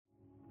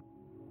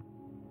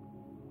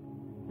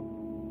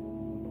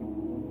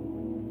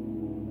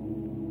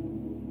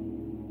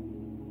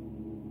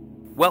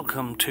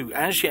Welcome to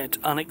As Yet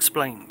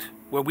Unexplained,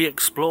 where we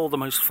explore the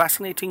most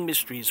fascinating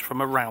mysteries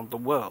from around the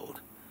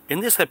world. In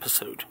this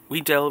episode, we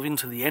delve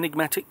into the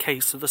enigmatic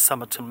case of the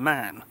Somerton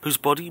man, whose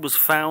body was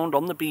found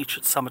on the beach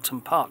at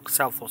Somerton Park,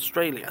 South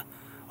Australia,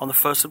 on the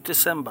 1st of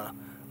December,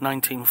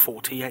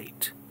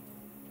 1948.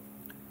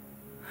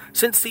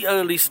 Since the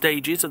early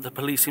stages of the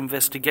police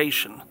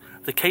investigation,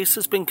 the case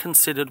has been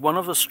considered one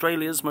of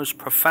Australia's most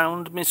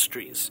profound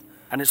mysteries,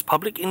 and its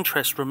public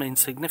interest remains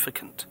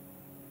significant.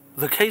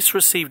 The case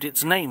received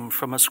its name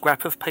from a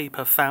scrap of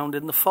paper found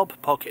in the fob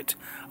pocket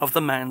of the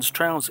man's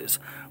trousers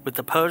with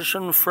the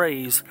Persian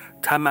phrase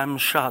 "tamam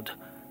shud,"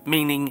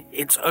 meaning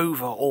 "it's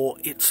over" or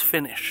 "it's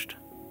finished."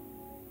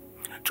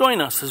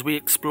 Join us as we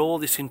explore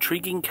this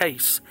intriguing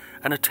case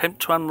and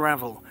attempt to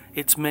unravel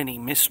its many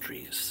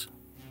mysteries.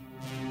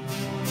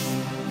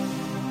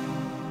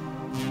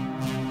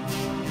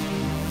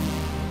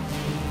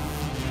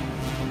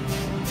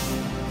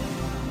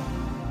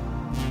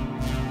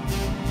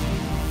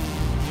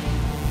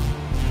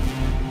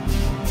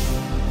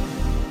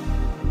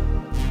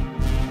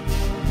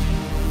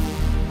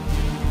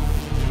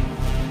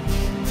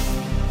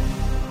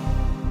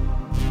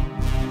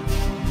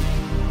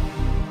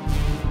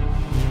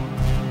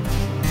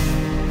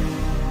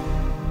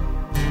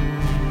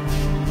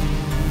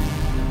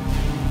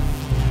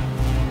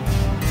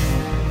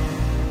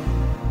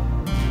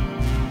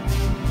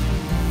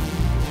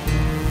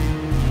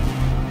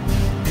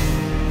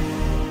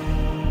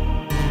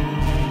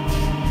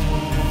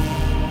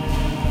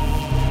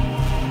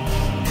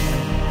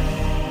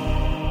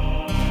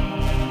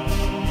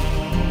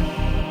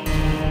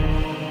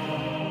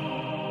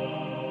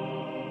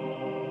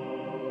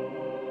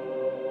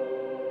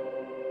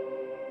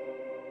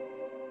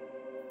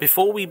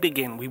 Before we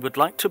begin, we would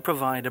like to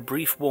provide a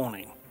brief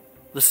warning.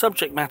 The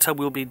subject matter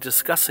we'll be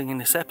discussing in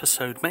this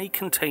episode may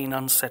contain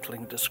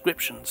unsettling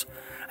descriptions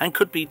and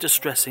could be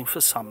distressing for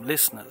some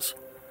listeners.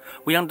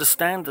 We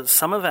understand that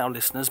some of our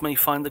listeners may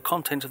find the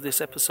content of this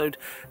episode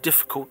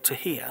difficult to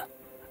hear,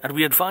 and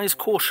we advise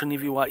caution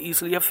if you are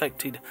easily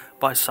affected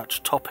by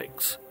such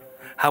topics.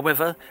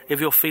 However, if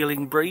you're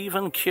feeling brave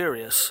and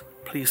curious,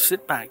 please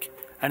sit back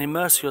and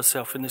immerse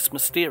yourself in this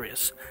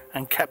mysterious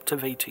and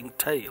captivating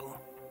tale.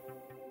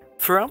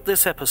 Throughout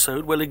this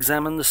episode, we'll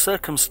examine the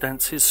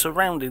circumstances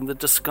surrounding the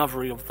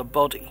discovery of the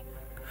body,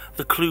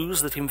 the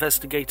clues that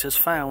investigators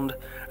found,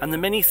 and the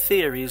many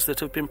theories that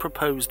have been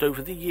proposed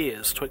over the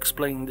years to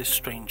explain this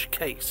strange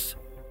case.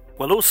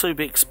 We'll also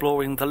be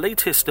exploring the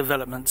latest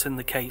developments in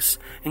the case,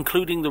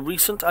 including the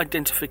recent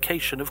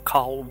identification of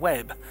Carl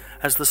Webb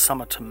as the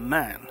Somerton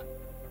man.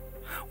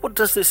 What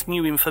does this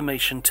new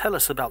information tell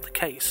us about the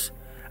case?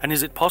 And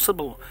is it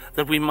possible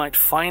that we might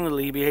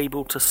finally be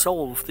able to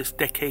solve this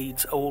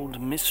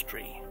decades-old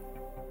mystery?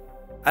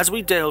 As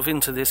we delve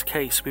into this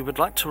case, we would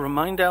like to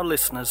remind our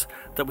listeners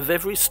that with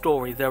every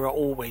story there are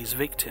always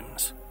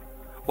victims.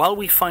 While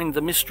we find the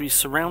mysteries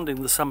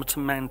surrounding the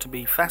Somerton man to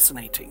be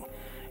fascinating,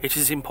 it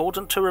is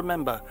important to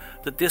remember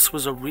that this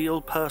was a real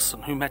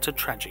person who met a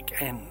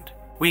tragic end.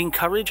 We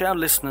encourage our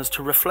listeners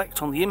to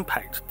reflect on the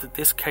impact that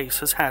this case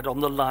has had on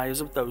the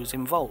lives of those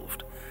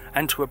involved,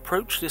 and to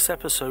approach this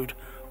episode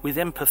with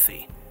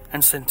empathy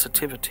and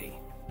sensitivity.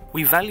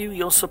 We value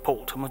your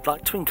support and would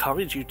like to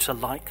encourage you to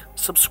like,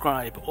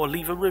 subscribe, or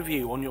leave a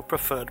review on your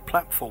preferred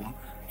platform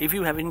if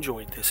you have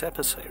enjoyed this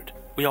episode.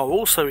 We are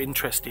also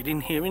interested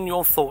in hearing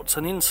your thoughts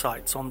and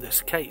insights on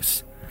this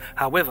case.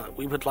 However,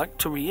 we would like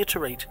to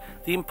reiterate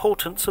the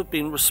importance of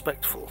being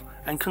respectful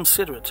and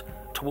considerate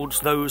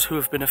towards those who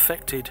have been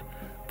affected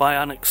by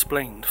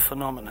unexplained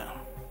phenomena.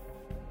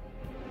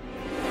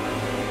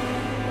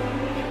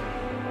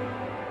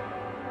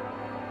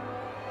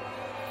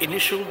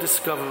 Initial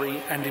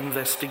discovery and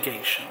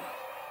investigation.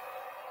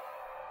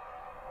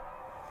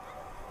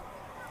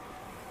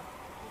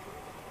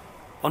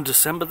 On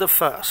December the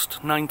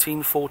 1st,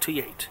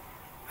 1948,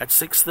 at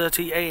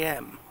 6:30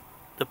 a.m.,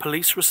 the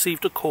police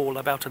received a call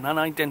about an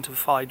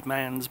unidentified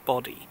man's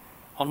body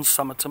on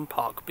Somerton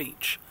Park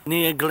Beach,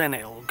 near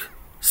Glenelg,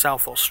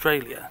 South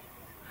Australia.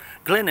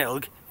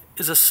 Glenelg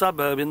is a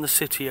suburb in the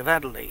city of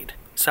Adelaide,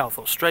 South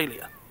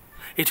Australia.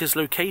 It is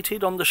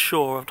located on the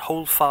shore of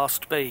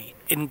Holdfast Bay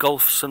in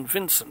Gulf St.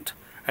 Vincent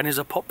and is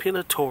a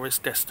popular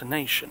tourist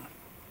destination.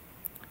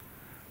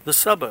 The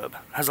suburb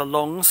has a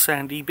long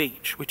sandy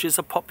beach which is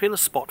a popular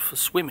spot for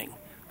swimming,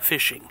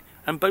 fishing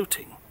and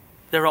boating.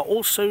 There are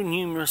also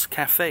numerous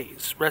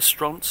cafes,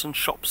 restaurants and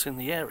shops in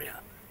the area.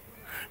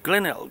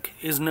 Glenelg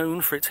is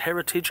known for its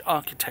heritage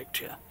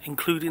architecture,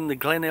 including the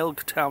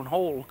Glenelg Town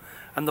Hall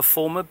and the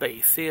former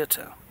Bay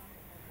Theatre.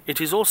 It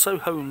is also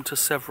home to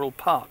several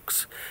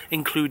parks,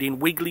 including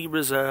Wigley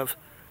Reserve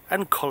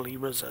and Collie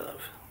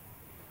Reserve.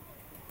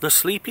 The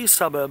sleepy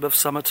suburb of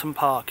Somerton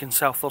Park in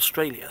South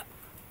Australia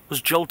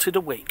was jolted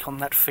awake on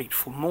that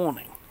fateful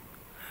morning.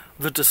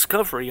 The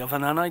discovery of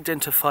an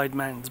unidentified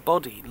man's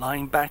body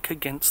lying back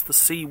against the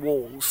sea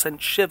wall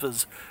sent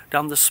shivers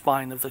down the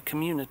spine of the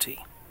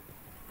community.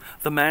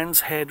 The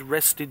man's head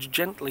rested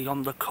gently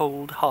on the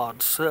cold,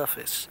 hard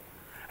surface,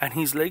 and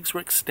his legs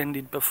were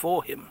extended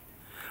before him,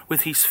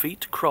 with his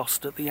feet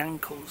crossed at the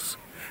ankles,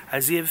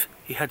 as if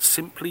he had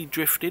simply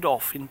drifted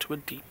off into a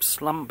deep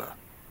slumber.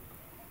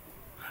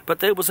 But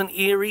there was an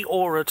eerie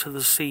aura to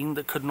the scene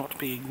that could not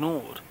be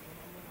ignored.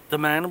 The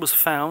man was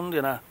found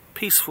in a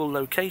peaceful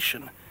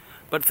location,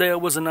 but there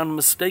was an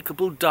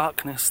unmistakable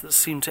darkness that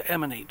seemed to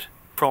emanate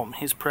from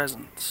his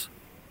presence.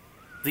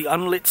 The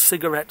unlit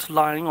cigarette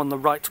lying on the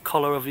right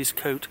collar of his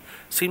coat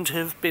seemed to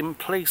have been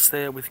placed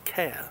there with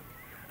care,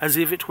 as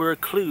if it were a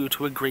clue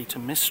to a greater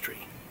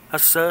mystery. A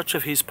search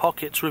of his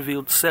pockets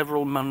revealed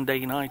several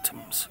mundane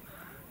items: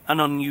 an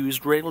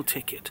unused rail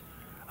ticket,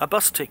 a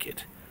bus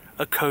ticket,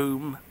 a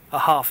comb, a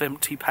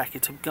half-empty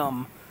packet of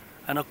gum,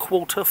 and a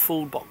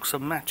quarter-full box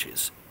of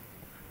matches.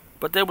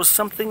 But there was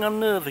something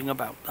unnerving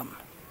about them.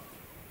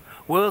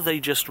 Were they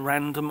just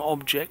random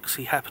objects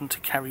he happened to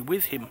carry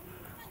with him,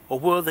 or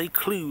were they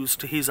clues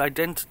to his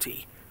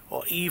identity,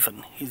 or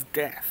even his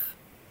death?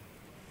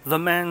 The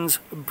man's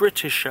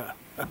Britisher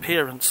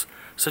appearance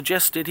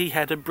suggested he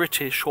had a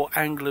British or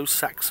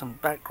Anglo-Saxon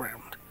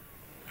background,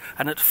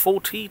 and at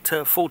 40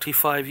 to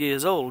 45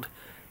 years old,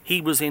 he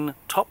was in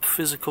top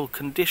physical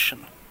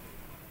condition.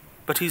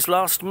 But his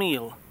last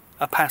meal,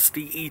 a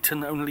pasty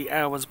eaten only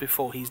hours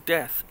before his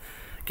death,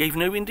 gave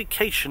no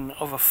indication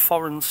of a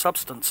foreign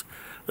substance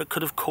that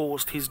could have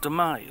caused his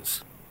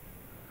demise.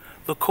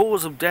 The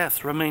cause of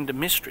death remained a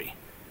mystery,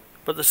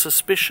 but the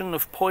suspicion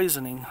of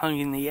poisoning hung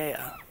in the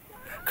air,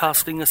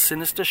 casting a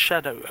sinister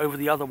shadow over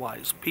the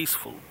otherwise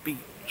peaceful beach.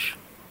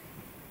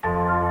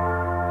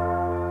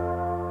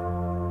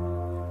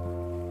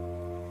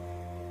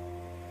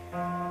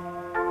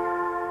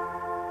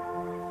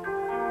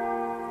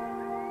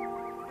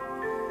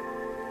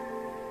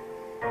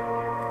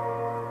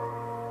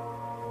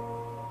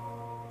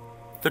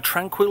 The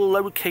tranquil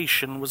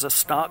location was a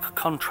stark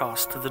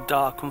contrast to the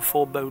dark and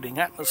foreboding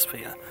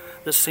atmosphere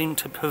that seemed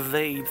to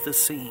pervade the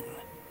scene.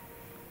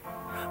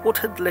 What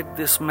had led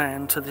this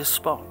man to this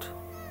spot?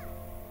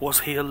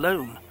 Was he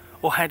alone,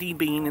 or had he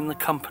been in the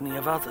company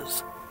of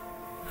others?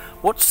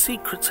 What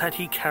secrets had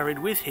he carried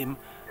with him,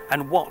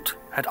 and what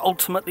had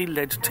ultimately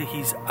led to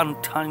his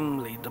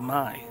untimely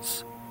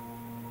demise?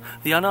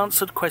 The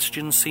unanswered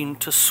questions seemed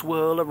to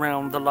swirl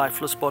around the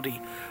lifeless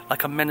body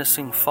like a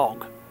menacing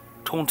fog,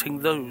 taunting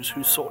those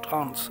who sought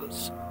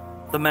answers.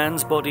 The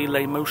man's body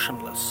lay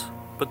motionless,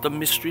 but the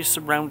mystery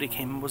surrounding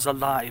him was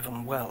alive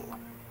and well.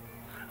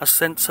 A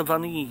sense of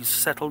unease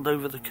settled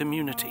over the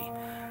community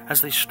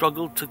as they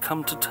struggled to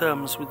come to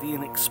terms with the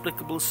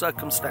inexplicable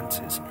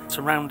circumstances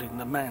surrounding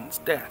the man's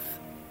death.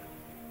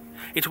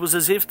 It was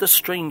as if the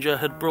stranger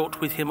had brought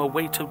with him a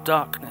weight of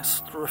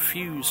darkness that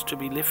refused to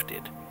be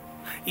lifted.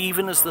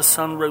 Even as the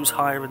sun rose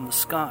higher in the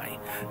sky,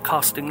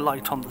 casting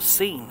light on the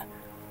scene,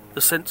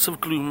 the sense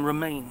of gloom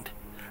remained,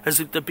 as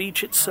if the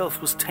beach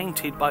itself was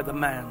tainted by the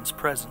man's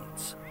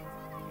presence.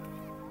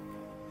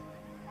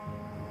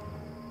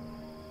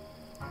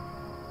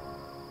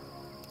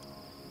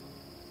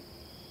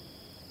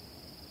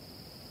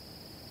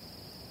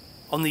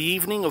 On the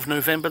evening of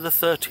November the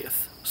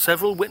 30th,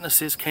 several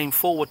witnesses came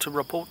forward to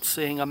report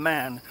seeing a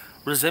man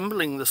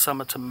resembling the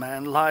Somerton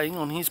man lying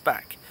on his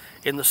back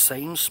in the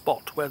same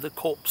spot where the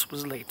corpse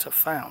was later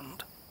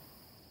found.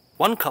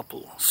 One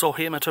couple saw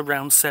him at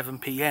around 7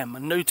 p.m.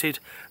 and noted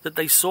that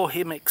they saw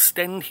him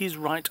extend his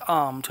right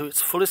arm to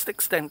its fullest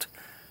extent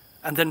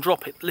and then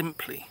drop it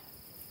limply.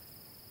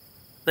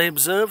 They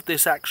observed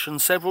this action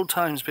several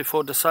times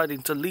before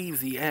deciding to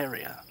leave the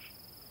area.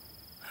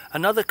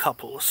 Another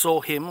couple saw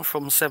him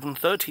from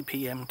 7:30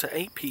 p.m. to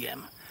 8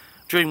 p.m.,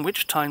 during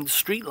which time the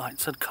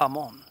streetlights had come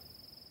on.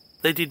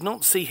 They did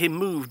not see him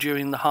move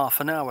during the half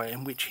an hour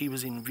in which he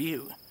was in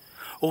view,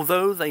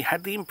 although they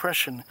had the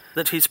impression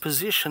that his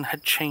position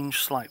had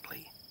changed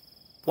slightly.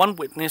 One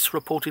witness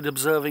reported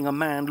observing a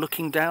man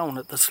looking down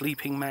at the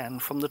sleeping man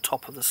from the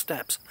top of the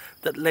steps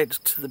that led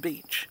to the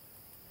beach.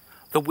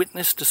 The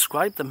witness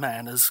described the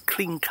man as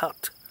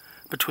clean-cut,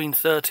 between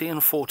 30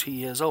 and 40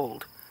 years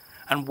old,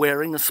 and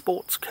wearing a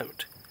sports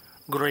coat,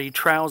 grey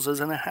trousers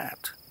and a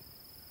hat.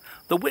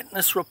 The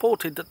witness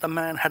reported that the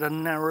man had a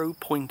narrow,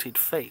 pointed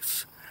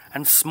face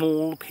and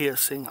small,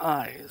 piercing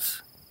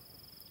eyes.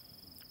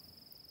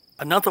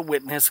 Another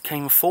witness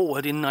came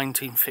forward in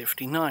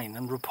 1959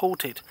 and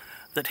reported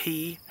that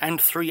he and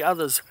 3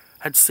 others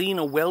had seen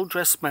a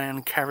well-dressed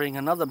man carrying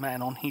another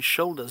man on his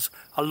shoulders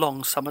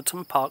along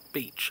Somerton Park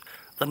Beach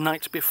the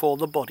night before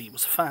the body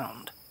was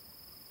found.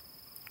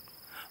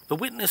 The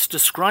witness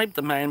described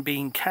the man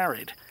being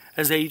carried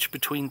as aged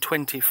between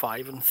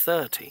 25 and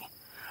 30,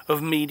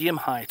 of medium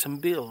height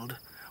and build,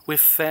 with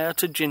fair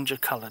to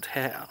ginger-coloured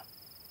hair.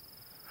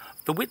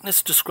 The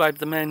witness described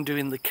the man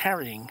doing the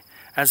carrying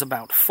as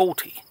about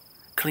 40,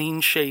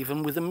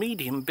 clean-shaven with a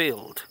medium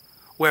build,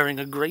 wearing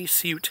a grey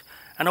suit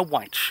and a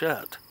white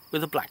shirt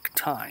with a black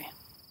tie.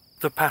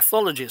 The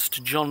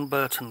pathologist John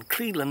Burton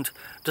Cleland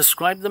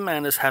described the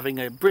man as having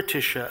a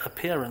Britisher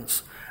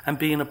appearance and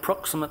being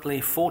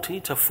approximately 40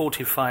 to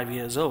 45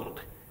 years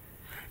old.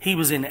 He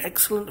was in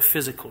excellent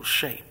physical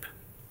shape,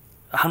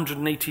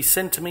 180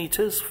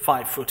 centimetres,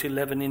 5 foot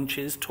 11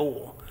 inches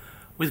tall,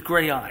 with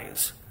grey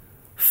eyes,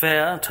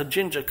 Fair to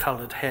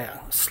ginger-coloured hair,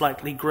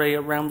 slightly grey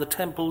around the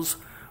temples,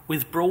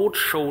 with broad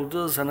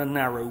shoulders and a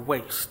narrow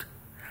waist.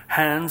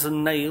 Hands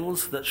and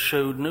nails that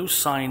showed no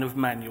sign of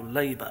manual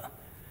labour.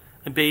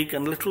 Big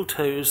and little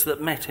toes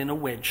that met in a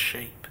wedge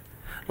shape,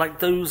 like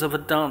those of a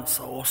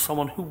dancer or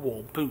someone who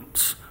wore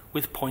boots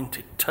with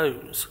pointed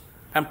toes,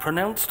 and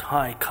pronounced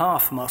high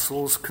calf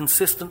muscles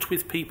consistent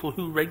with people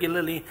who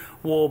regularly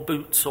wore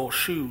boots or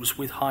shoes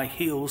with high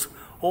heels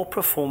or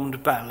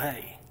performed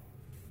ballet.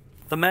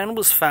 The man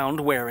was found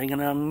wearing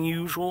an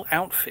unusual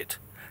outfit,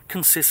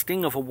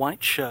 consisting of a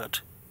white shirt,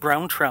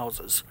 brown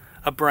trousers,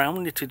 a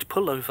brown knitted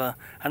pullover,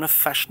 and a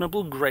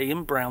fashionable grey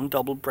and brown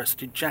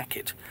double-breasted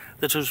jacket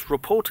that was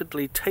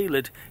reportedly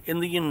tailored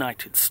in the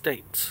United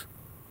States.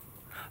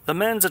 The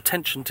man's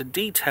attention to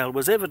detail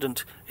was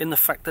evident in the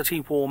fact that he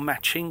wore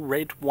matching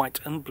red, white,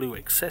 and blue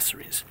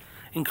accessories,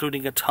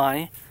 including a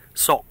tie,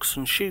 socks,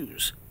 and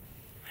shoes.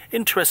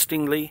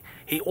 Interestingly,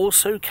 he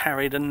also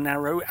carried a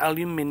narrow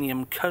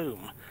aluminium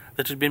comb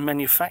that had been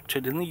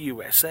manufactured in the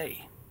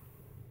USA.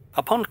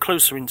 Upon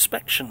closer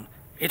inspection,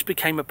 it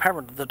became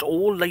apparent that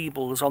all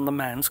labels on the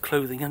man's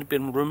clothing had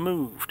been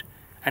removed,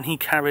 and he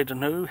carried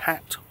no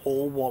hat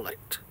or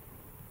wallet.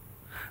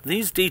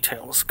 These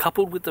details,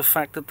 coupled with the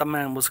fact that the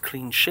man was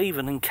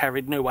clean-shaven and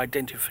carried no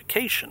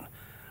identification,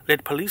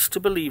 led police to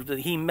believe that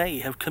he may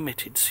have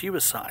committed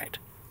suicide.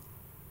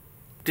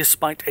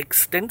 Despite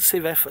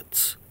extensive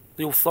efforts,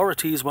 the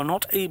authorities were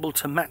not able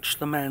to match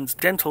the man's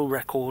dental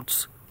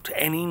records to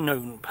any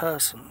known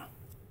person.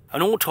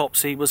 An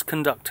autopsy was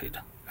conducted,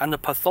 and the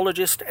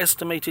pathologist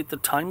estimated the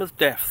time of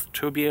death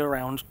to be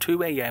around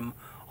 2 a.m.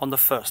 on the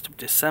 1st of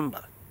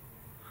December.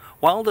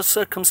 While the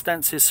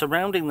circumstances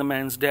surrounding the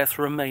man's death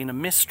remain a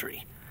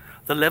mystery,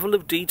 the level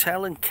of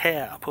detail and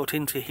care put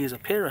into his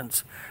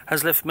appearance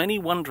has left many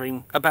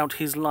wondering about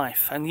his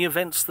life and the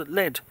events that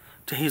led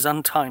to his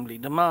untimely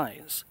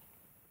demise.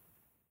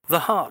 The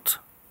heart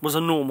was a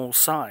normal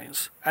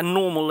size, and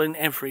normal in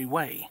every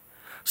way.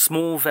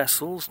 Small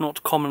vessels,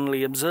 not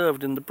commonly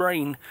observed in the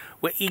brain,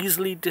 were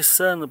easily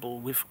discernible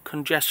with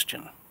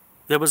congestion.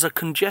 There was a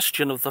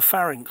congestion of the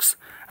pharynx,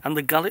 and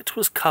the gullet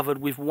was covered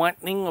with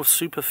whitening of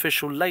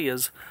superficial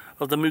layers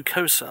of the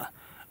mucosa,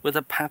 with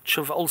a patch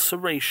of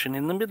ulceration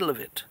in the middle of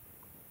it.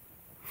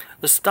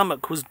 The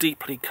stomach was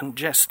deeply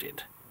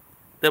congested.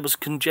 There was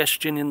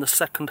congestion in the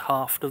second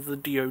half of the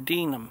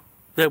duodenum.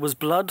 There was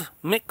blood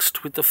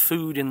mixed with the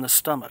food in the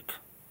stomach.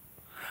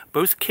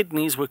 Both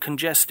kidneys were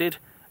congested,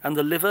 and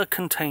the liver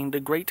contained a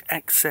great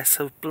excess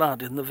of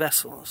blood in the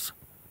vessels.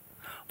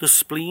 The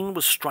spleen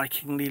was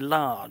strikingly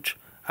large,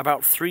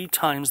 about 3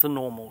 times the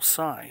normal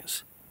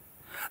size.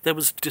 There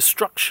was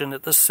destruction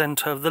at the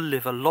centre of the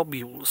liver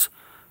lobules,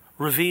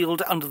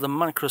 revealed under the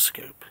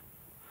microscope.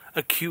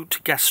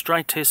 Acute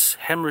gastritis,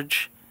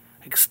 hemorrhage,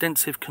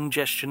 extensive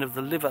congestion of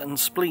the liver and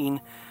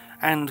spleen,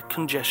 and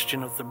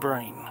congestion of the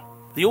brain.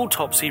 The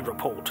autopsy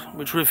report,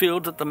 which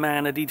revealed that the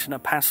man had eaten a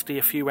pasty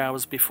a few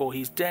hours before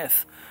his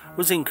death,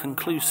 was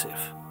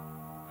inconclusive.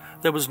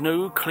 There was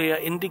no clear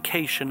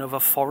indication of a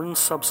foreign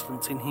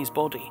substance in his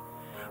body,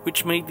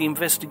 which made the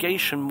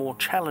investigation more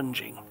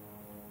challenging.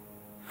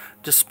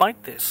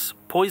 Despite this,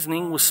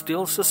 poisoning was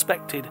still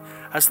suspected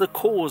as the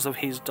cause of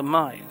his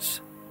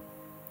demise.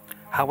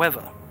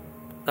 However,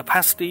 the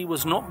pasty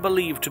was not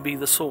believed to be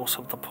the source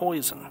of the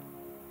poison.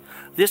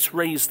 This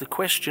raised the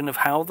question of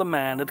how the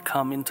man had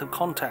come into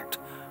contact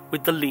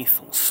with the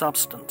lethal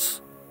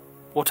substance,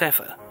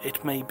 whatever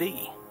it may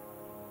be.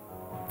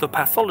 The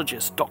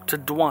pathologist, Dr.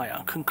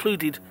 Dwyer,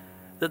 concluded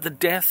that the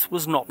death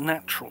was not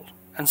natural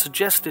and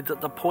suggested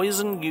that the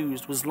poison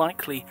used was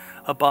likely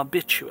a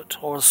barbiturate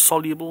or a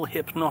soluble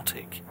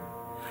hypnotic.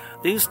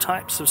 These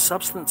types of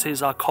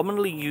substances are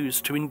commonly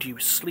used to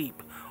induce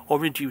sleep or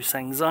reduce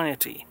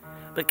anxiety,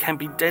 but can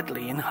be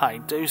deadly in high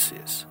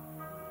doses.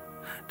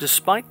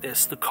 Despite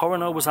this, the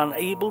coroner was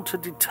unable to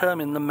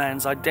determine the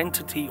man's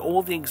identity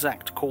or the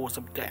exact cause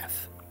of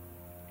death.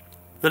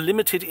 The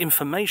limited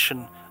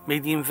information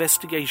made the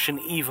investigation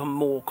even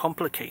more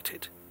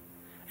complicated.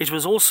 It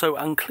was also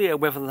unclear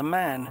whether the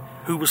man,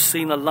 who was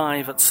seen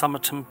alive at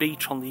Somerton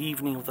Beach on the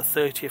evening of the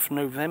 30th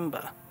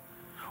November,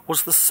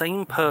 was the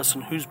same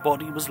person whose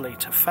body was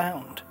later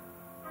found.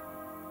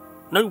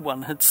 No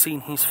one had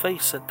seen his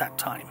face at that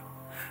time,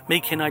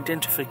 making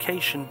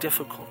identification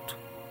difficult.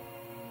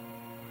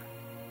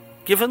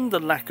 Given the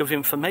lack of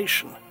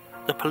information,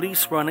 the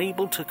police were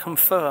unable to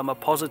confirm a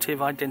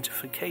positive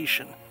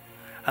identification,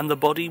 and the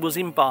body was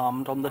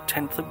embalmed on the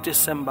 10th of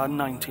December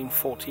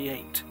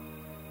 1948.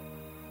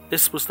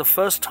 This was the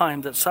first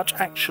time that such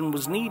action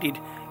was needed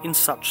in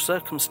such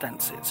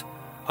circumstances,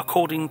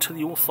 according to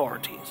the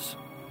authorities.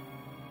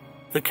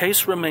 The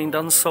case remained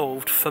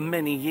unsolved for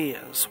many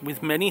years,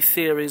 with many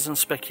theories and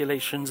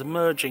speculations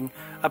emerging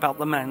about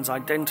the man's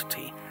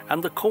identity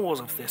and the cause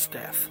of this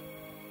death.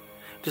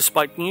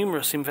 Despite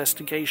numerous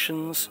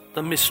investigations,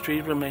 the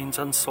mystery remains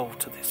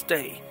unsolved to this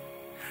day,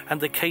 and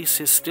the case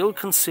is still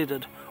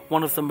considered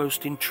one of the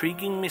most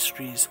intriguing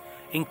mysteries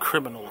in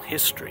criminal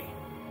history.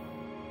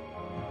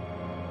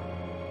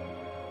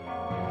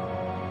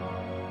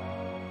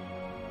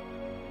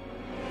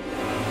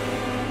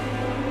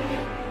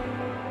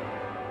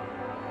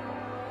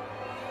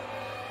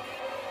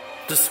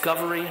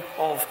 Discovery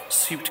of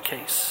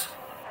suitcase.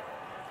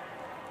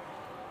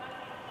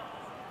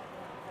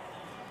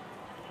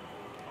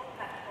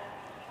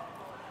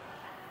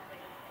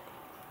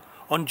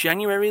 On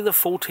January the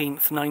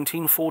 14th,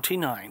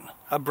 1949,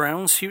 a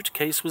brown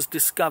suitcase was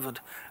discovered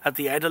at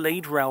the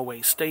Adelaide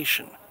railway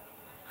station.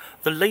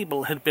 The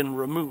label had been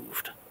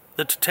removed.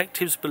 The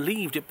detectives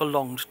believed it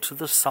belonged to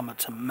the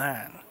Somerton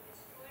man.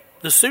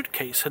 The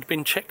suitcase had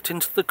been checked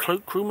into the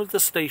cloakroom of the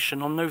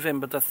station on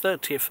November the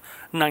 30th,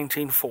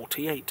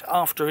 1948,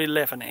 after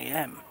 11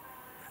 a.m.,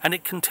 and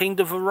it contained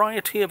a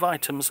variety of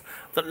items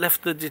that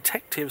left the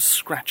detectives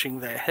scratching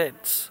their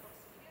heads.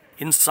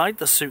 Inside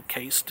the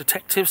suitcase,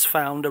 detectives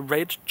found a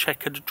red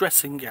checkered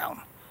dressing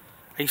gown,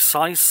 a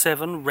size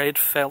 7 red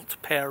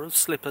felt pair of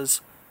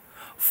slippers,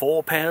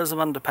 4 pairs of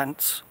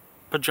underpants,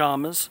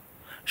 pyjamas,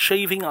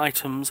 shaving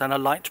items and a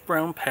light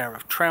brown pair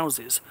of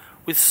trousers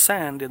with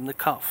sand in the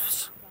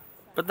cuffs.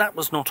 But that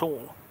was not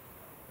all.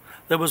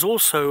 There was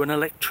also an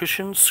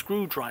electrician's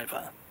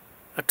screwdriver,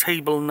 a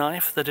table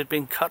knife that had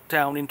been cut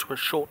down into a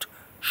short,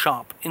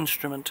 sharp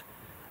instrument,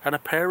 and a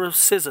pair of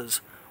scissors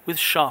with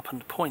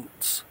sharpened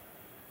points.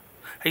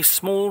 A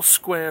small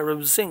square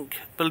of zinc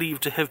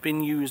believed to have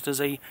been used as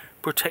a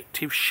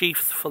protective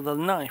sheath for the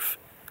knife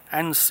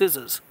and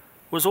scissors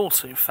was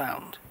also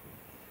found.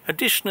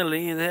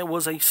 Additionally, there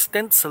was a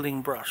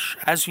stenciling brush,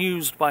 as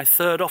used by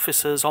third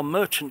officers on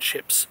merchant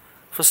ships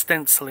for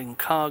stenciling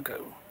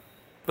cargo.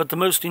 But the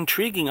most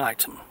intriguing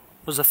item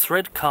was a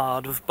thread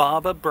card of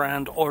Barber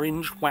brand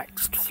orange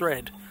waxed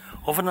thread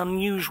of an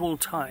unusual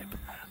type,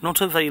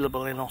 not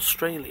available in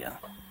Australia.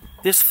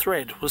 This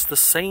thread was the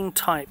same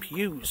type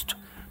used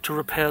to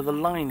repair the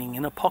lining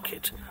in a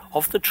pocket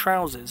of the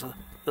trousers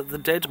that the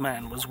dead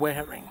man was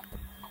wearing.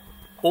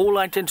 All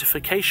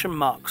identification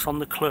marks on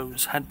the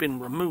clothes had been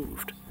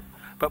removed,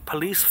 but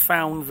police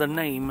found the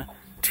name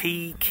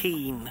T.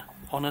 Keane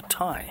on a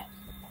tie,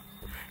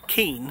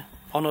 Keane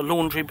on a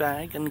laundry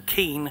bag, and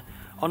Keane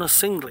on a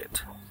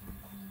singlet.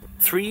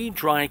 3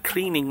 dry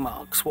cleaning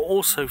marks were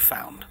also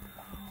found: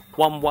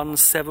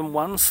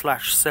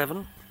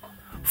 1171/7,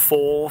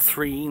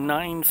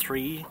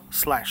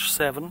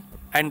 4393/7,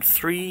 and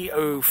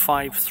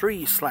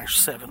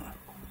 3053/7.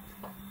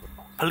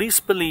 Police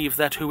believe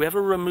that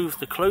whoever removed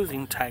the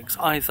clothing tags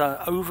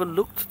either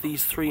overlooked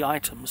these 3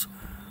 items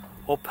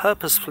or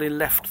purposefully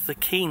left the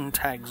Keane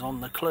tags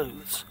on the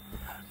clothes,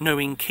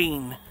 knowing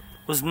Keane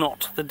was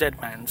not the dead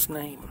man's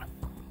name.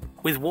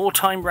 With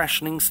wartime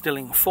rationing still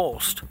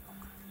enforced,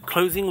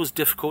 clothing was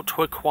difficult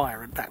to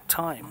acquire at that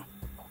time.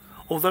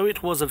 Although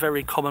it was a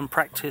very common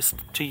practice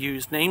to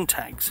use name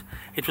tags,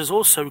 it was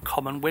also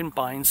common when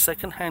buying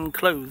second-hand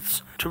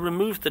clothes to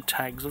remove the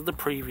tags of the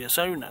previous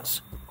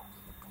owners.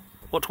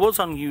 What was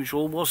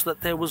unusual was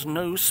that there was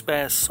no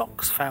spare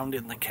socks found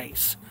in the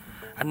case,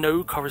 and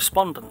no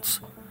correspondence,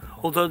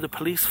 although the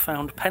police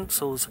found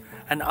pencils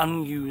and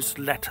unused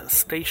letter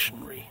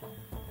stationery.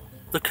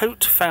 The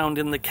coat found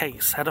in the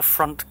case had a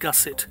front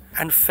gusset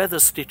and feather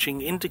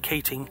stitching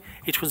indicating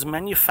it was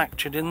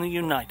manufactured in the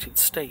United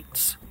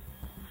States.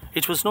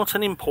 It was not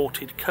an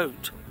imported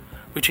coat,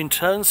 which in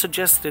turn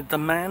suggested the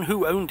man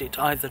who owned it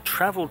either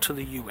travelled to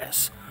the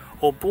US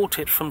or bought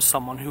it from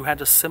someone who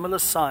had a similar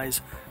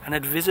size and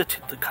had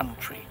visited the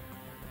country.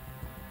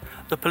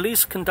 The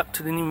police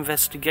conducted an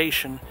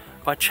investigation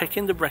by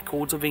checking the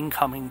records of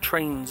incoming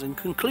trains and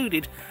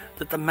concluded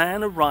that the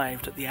man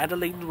arrived at the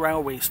Adelaide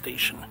railway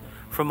station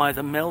from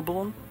either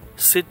Melbourne,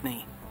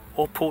 Sydney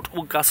or Port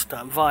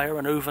Augusta via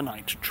an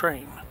overnight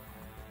train.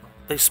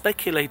 They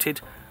speculated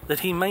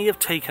that he may have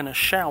taken a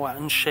shower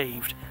and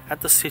shaved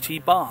at the city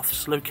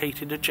baths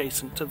located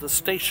adjacent to the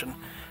station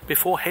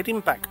before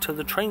heading back to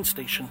the train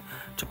station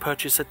to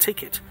purchase a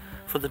ticket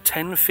for the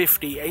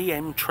 10:50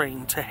 a.m.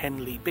 train to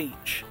Henley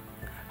Beach.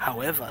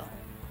 However,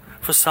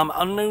 for some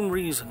unknown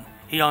reason,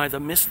 he either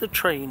missed the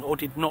train or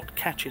did not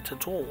catch it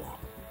at all.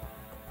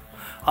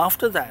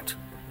 After that,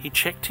 he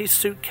checked his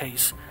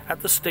suitcase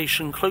at the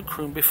station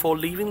cloakroom before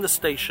leaving the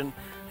station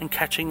and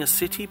catching a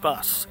city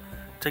bus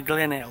to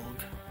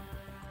Glenelg.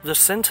 The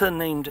centre,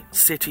 named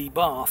City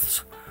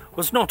Baths,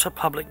 was not a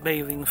public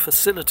bathing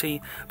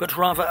facility, but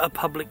rather a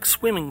public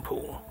swimming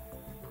pool.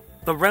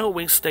 The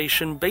railway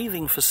station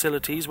bathing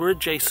facilities were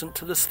adjacent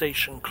to the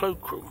station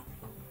cloakroom,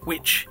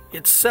 which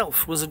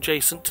itself was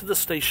adjacent to the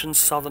station's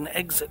southern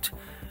exit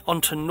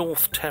onto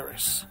North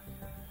Terrace.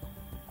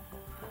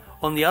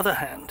 On the other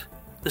hand,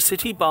 the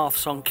city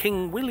baths on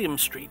King William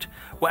Street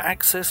were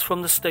accessed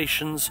from the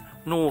station's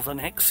northern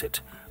exit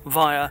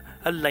via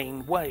a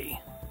laneway.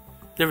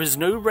 There is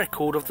no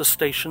record of the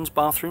station's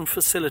bathroom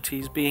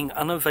facilities being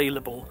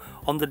unavailable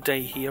on the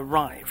day he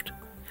arrived.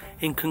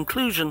 In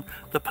conclusion,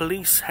 the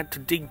police had to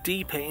dig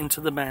deeper into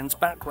the man's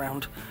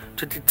background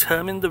to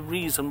determine the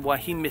reason why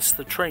he missed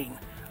the train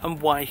and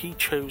why he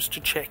chose to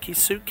check his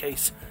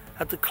suitcase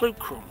at the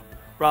cloakroom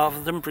rather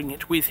than bring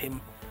it with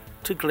him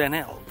to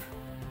Glenelg.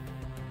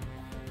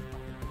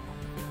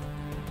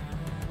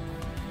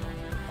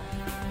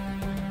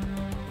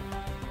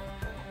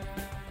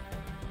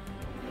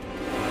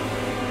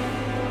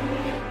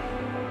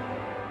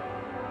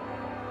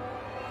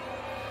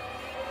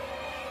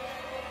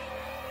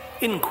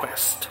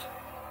 Inquest.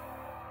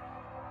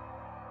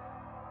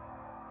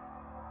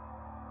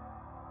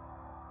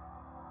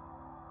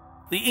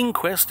 The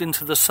inquest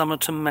into the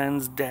Somerton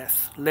man's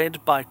death,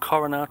 led by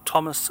coroner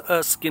Thomas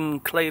Erskine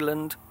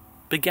Cleland,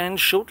 began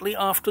shortly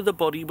after the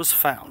body was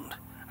found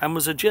and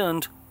was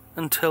adjourned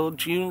until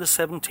June the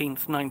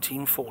 17th,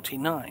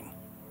 1949.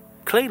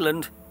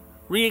 Cleland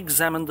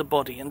re-examined the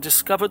body and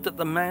discovered that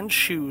the man's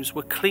shoes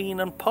were clean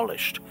and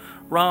polished,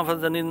 rather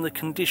than in the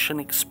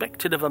condition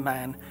expected of a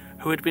man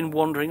who had been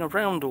wandering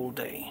around all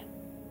day.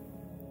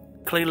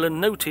 Cleland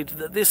noted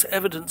that this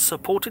evidence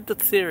supported the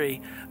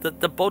theory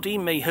that the body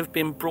may have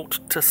been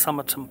brought to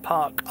Somerton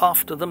Park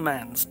after the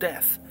man's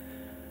death,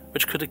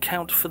 which could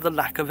account for the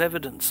lack of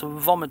evidence of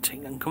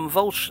vomiting and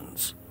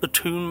convulsions, the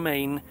two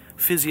main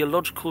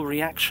physiological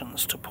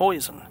reactions to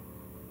poison.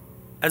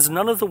 As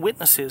none of the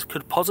witnesses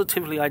could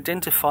positively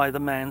identify the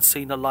man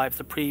seen alive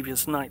the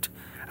previous night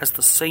as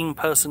the same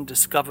person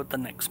discovered the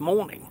next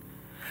morning,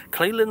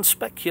 Cleland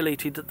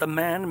speculated that the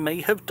man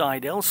may have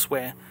died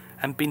elsewhere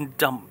and been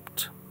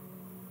dumped.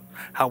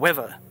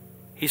 However,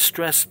 he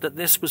stressed that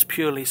this was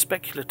purely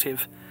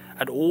speculative,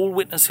 and all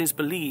witnesses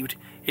believed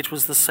it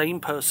was the same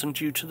person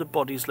due to the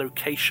body's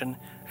location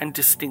and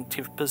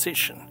distinctive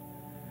position,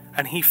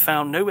 and he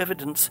found no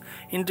evidence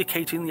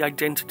indicating the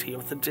identity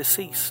of the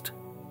deceased.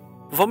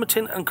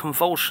 Vomiting and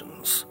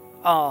convulsions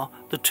are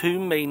the two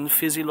main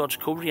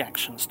physiological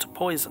reactions to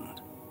poison.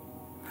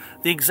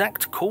 The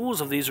exact cause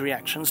of these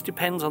reactions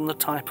depends on the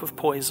type of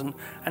poison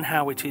and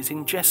how it is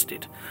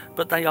ingested,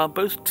 but they are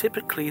both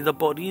typically the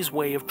body's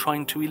way of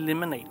trying to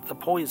eliminate the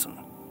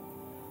poison.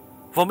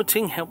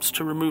 Vomiting helps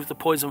to remove the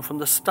poison from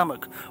the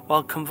stomach,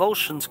 while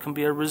convulsions can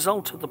be a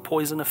result of the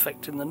poison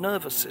affecting the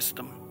nervous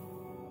system.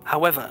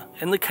 However,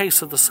 in the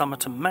case of the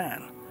Somerton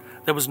man,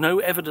 there was no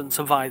evidence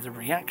of either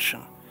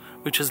reaction,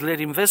 which has led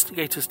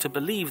investigators to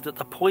believe that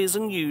the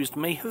poison used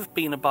may have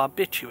been a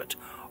barbiturate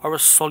or a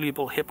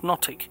soluble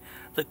hypnotic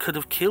that could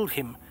have killed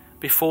him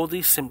before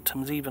these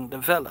symptoms even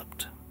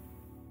developed.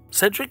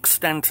 Cedric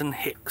Stanton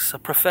Hicks, a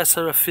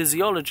professor of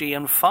physiology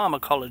and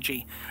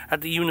pharmacology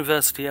at the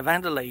University of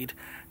Adelaide,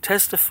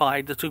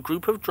 testified that a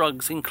group of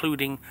drugs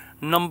including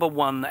number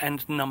 1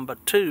 and number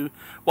 2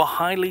 were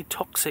highly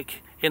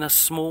toxic in a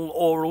small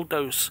oral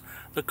dose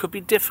that could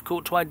be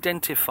difficult to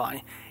identify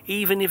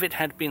even if it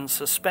had been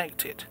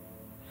suspected.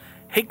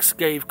 Hicks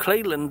gave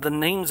Cleland the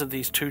names of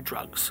these two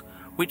drugs,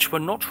 which were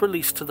not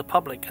released to the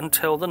public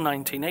until the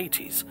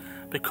 1980s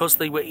because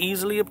they were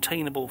easily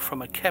obtainable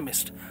from a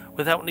chemist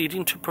without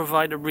needing to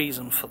provide a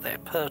reason for their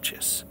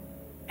purchase.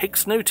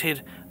 Hicks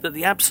noted that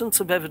the absence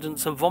of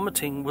evidence of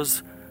vomiting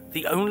was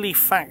the only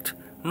fact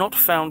not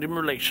found in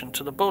relation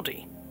to the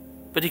body,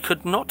 but he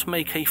could not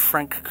make a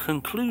frank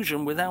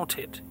conclusion without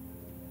it.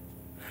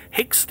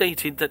 Hicks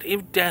stated that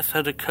if death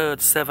had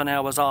occurred 7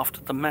 hours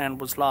after the man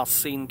was last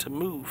seen to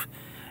move,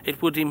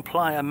 it would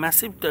imply a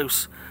massive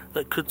dose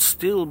that could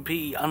still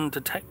be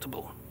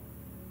undetectable.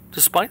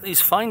 Despite these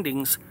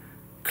findings,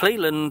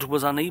 Cleland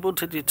was unable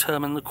to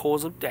determine the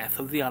cause of death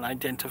of the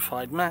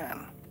unidentified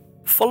man.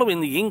 Following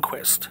the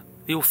inquest,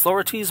 the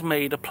authorities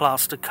made a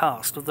plaster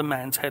cast of the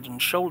man's head and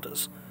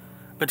shoulders,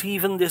 but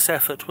even this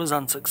effort was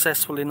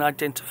unsuccessful in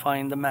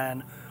identifying the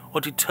man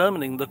or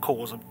determining the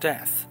cause of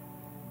death.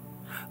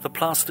 The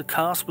plaster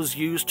cast was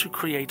used to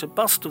create a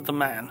bust of the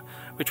man,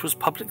 which was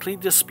publicly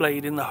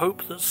displayed in the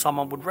hope that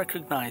someone would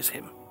recognize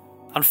him.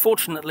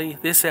 Unfortunately,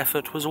 this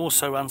effort was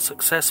also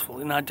unsuccessful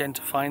in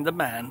identifying the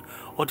man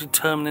or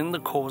determining the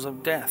cause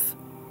of death.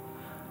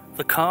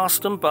 The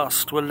cast and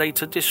bust were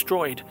later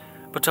destroyed,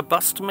 but a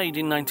bust made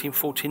in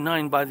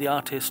 1949 by the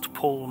artist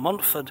Paul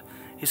Montford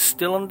is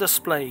still on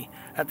display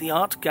at the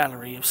Art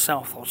Gallery of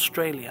South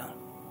Australia.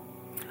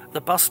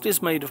 The bust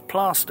is made of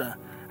plaster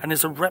and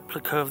is a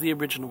replica of the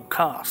original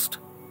cast.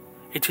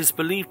 It is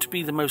believed to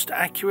be the most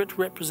accurate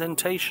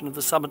representation of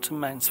the Somerton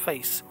man's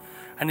face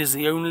and is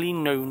the only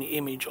known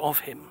image of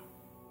him.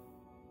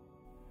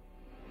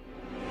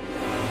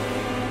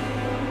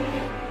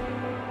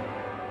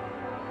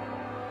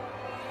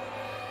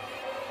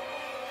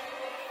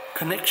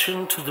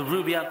 Connection to the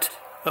Rubaiyat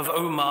of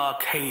Omar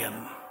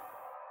Khayyam.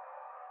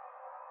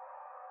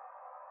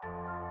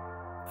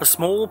 A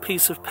small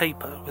piece of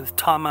paper with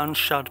Taman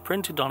Shud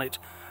printed on it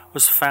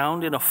was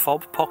found in a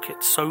fob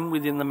pocket sewn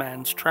within the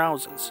man's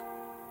trousers.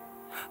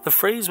 The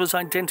phrase was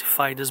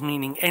identified as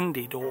meaning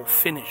ended or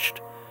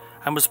finished,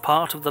 and was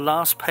part of the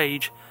last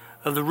page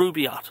of the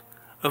Rubaiyat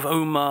of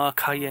Omar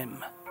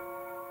Khayyam.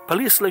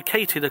 Police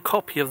located a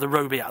copy of the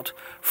Rubaiyat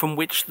from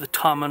which the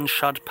Taman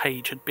Shud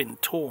page had been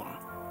torn.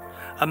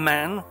 A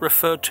man,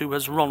 referred to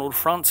as Ronald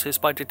Francis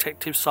by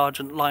Detective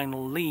Sergeant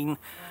Lionel Lean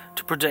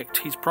to protect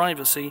his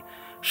privacy,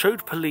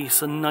 showed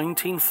police a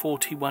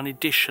 1941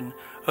 edition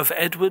of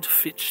Edward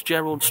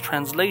Fitzgerald's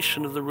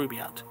translation of the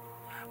Rubaiyat,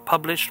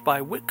 published by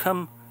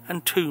Whitcomb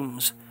and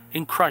Toombs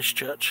in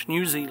Christchurch,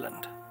 New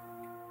Zealand.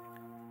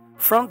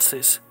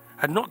 Francis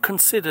had not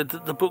considered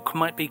that the book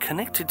might be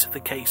connected to the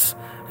case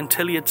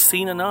until he had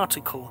seen an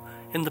article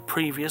in the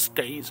previous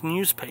day's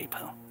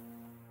newspaper.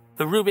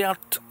 The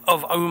Rubaiyat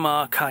of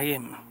Omar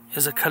Khayyam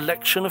is a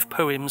collection of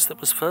poems that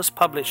was first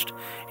published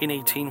in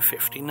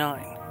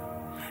 1859.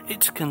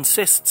 It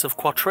consists of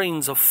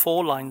quatrains of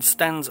 4-line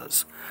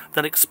stanzas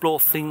that explore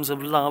themes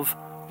of love,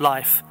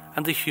 life,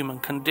 and the human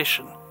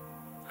condition.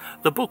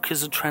 The book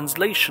is a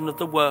translation of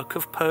the work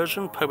of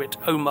Persian poet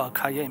Omar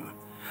Khayyam,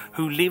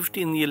 who lived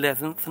in the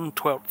 11th and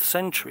 12th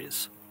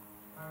centuries.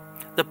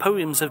 The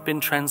poems have been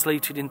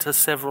translated into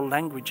several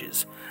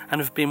languages and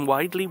have been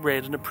widely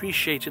read and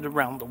appreciated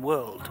around the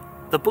world.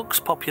 The book's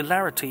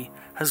popularity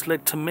has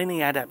led to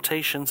many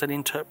adaptations and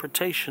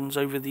interpretations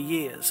over the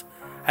years,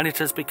 and it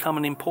has become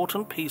an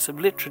important piece of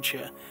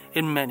literature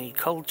in many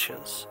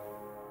cultures.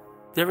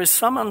 There is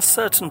some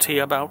uncertainty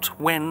about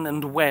when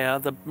and where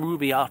the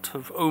Rubaiyat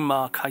of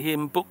Omar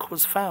Khayyam book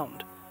was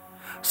found.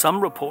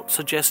 Some reports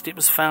suggest it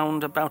was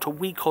found about a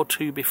week or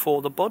two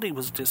before the body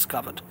was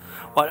discovered,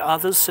 while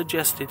others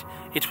suggested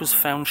it was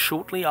found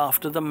shortly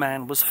after the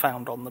man was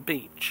found on the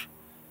beach.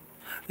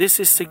 This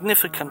is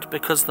significant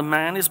because the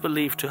man is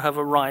believed to have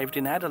arrived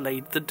in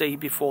Adelaide the day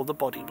before the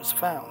body was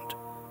found.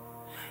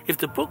 If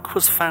the book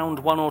was found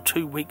 1 or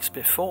 2 weeks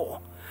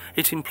before,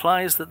 it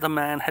implies that the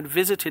man had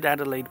visited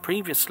Adelaide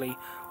previously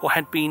or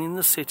had been in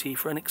the city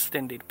for an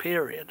extended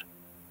period.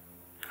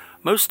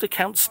 Most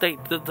accounts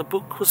state that the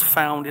book was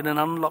found in an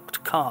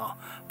unlocked car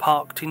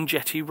parked in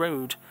Jetty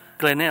Road,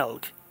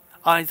 Glenelg,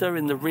 either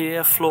in the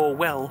rear floor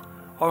well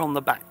or on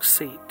the back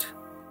seat.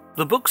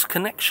 The book's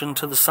connection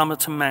to the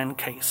Somerton man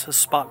case has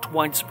sparked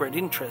widespread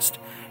interest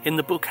in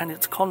the book and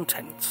its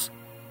contents,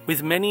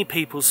 with many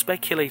people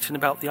speculating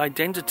about the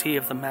identity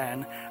of the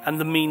man and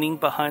the meaning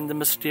behind the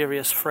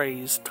mysterious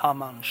phrase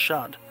Taman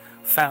Shud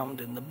found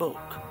in the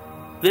book.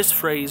 This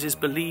phrase is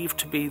believed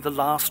to be the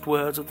last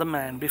words of the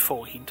man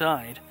before he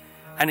died,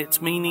 and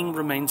its meaning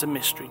remains a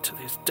mystery to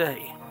this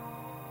day.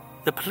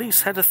 The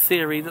police had a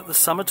theory that the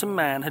Somerton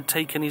man had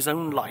taken his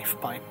own life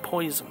by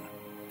poison.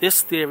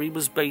 This theory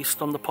was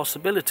based on the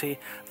possibility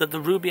that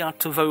the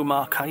Rubaiyat of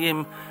Omar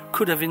Khayyam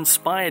could have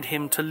inspired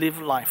him to live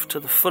life to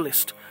the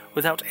fullest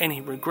without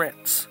any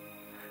regrets.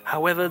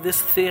 However,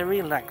 this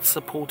theory lacked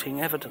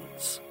supporting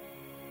evidence.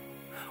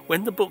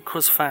 When the book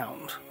was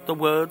found, the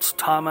words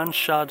Taman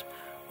Shud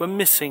were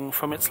missing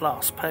from its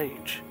last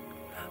page.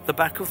 The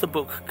back of the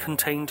book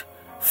contained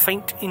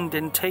faint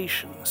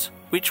indentations,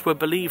 which were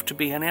believed to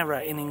be an error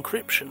in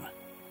encryption.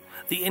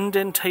 The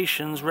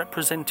indentations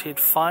represented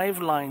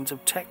 5 lines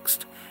of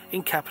text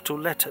in capital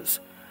letters,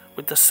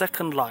 with the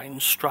second line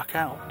struck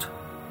out.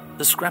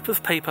 The scrap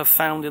of paper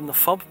found in the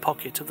fob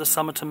pocket of the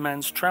Somerton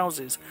man's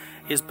trousers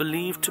is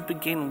believed to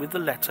begin with the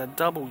letter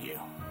W,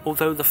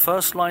 although the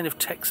first line of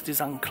text is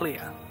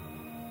unclear.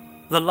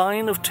 The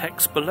line of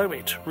text below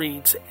it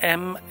reads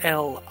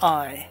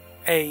MLIAOI,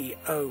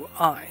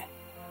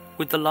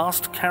 with the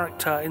last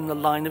character in the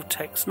line of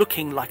text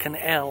looking like an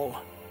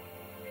L,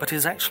 but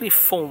is actually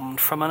formed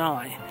from an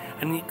I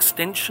and the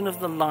extension of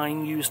the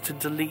line used to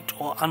delete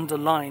or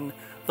underline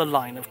the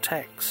line of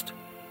text.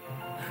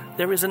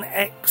 There is an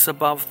X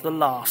above the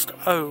last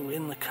O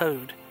in the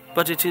code,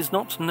 but it is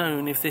not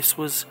known if this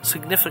was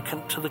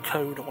significant to the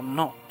code or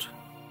not.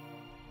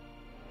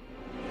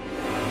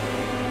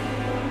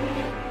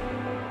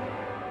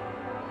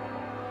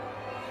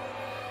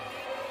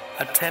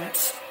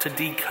 Attempts to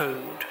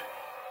decode.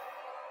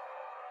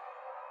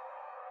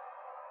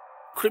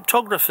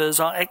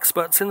 Cryptographers are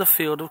experts in the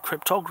field of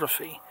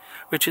cryptography,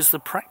 which is the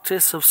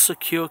practice of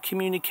secure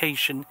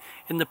communication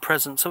in the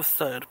presence of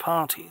third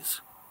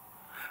parties.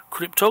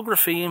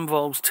 Cryptography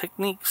involves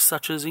techniques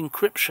such as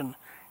encryption,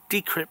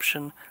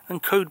 decryption,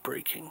 and code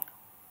breaking.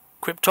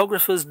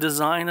 Cryptographers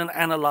design and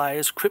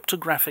analyze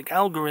cryptographic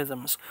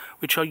algorithms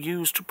which are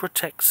used to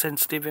protect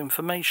sensitive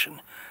information,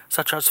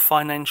 such as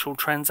financial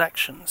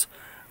transactions,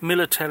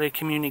 military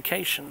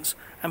communications,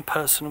 and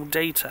personal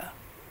data.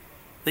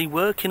 They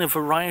work in a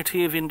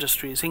variety of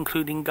industries,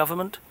 including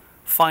government,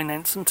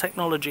 finance, and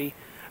technology,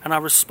 and are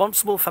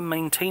responsible for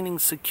maintaining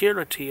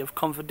security of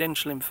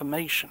confidential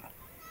information.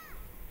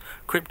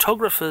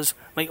 Cryptographers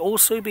may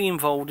also be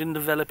involved in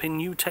developing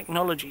new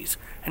technologies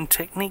and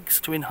techniques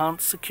to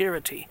enhance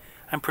security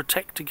and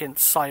protect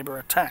against cyber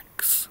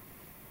attacks.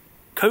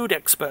 Code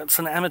experts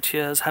and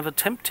amateurs have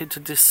attempted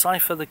to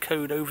decipher the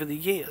code over the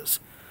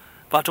years,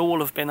 but all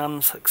have been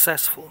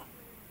unsuccessful.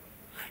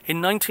 In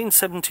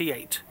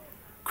 1978,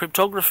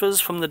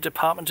 cryptographers from the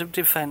Department of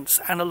Defense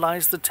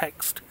analyzed the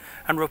text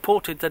and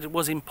reported that it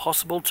was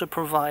impossible to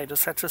provide a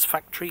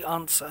satisfactory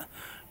answer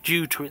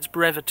due to its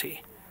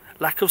brevity,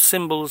 lack of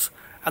symbols,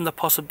 and the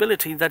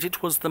possibility that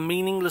it was the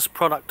meaningless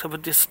product of a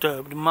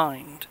disturbed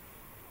mind.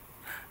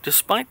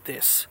 Despite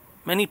this,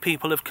 many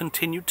people have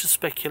continued to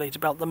speculate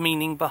about the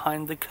meaning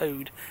behind the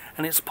code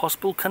and its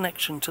possible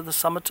connection to the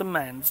Somerton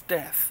man's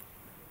death.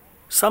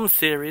 Some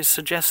theories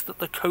suggest that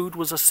the code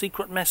was a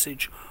secret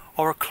message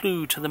or a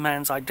clue to the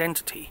man's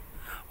identity,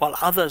 while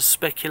others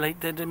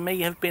speculate that it may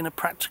have been a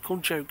practical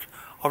joke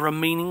or a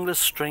meaningless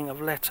string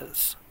of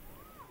letters.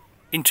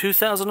 In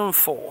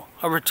 2004,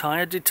 a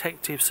retired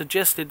detective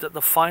suggested that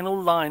the final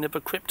line of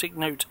a cryptic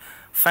note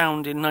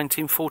found in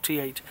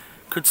 1948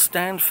 could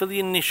stand for the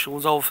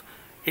initials of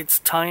 "It's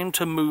time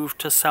to move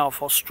to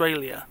South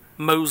Australia,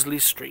 Mosley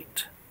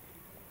Street."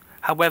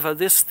 However,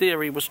 this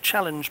theory was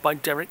challenged by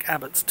Derek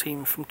Abbott's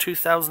team from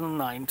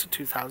 2009 to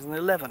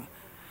 2011,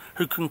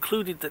 who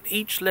concluded that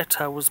each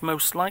letter was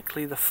most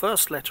likely the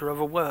first letter of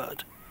a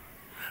word.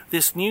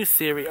 This new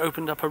theory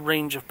opened up a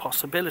range of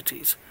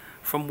possibilities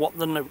from what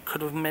the note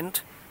could have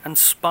meant and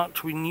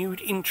sparked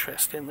renewed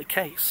interest in the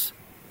case.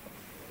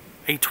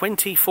 A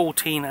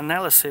 2014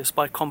 analysis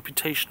by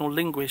computational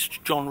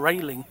linguist John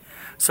Railing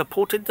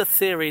supported the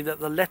theory that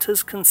the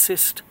letters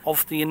consist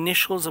of the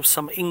initials of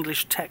some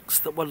English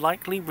text that were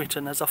likely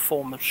written as a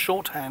form of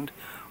shorthand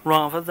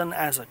rather than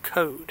as a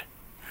code.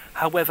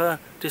 However,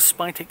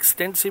 despite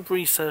extensive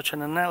research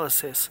and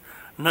analysis,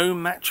 no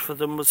match for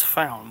them was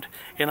found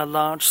in a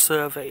large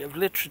survey of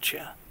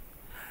literature.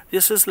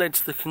 This has led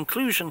to the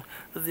conclusion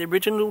that the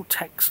original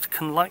text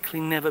can likely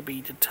never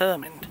be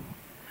determined,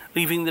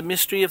 leaving the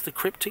mystery of the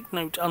cryptic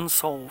note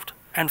unsolved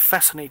and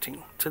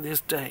fascinating to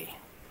this day.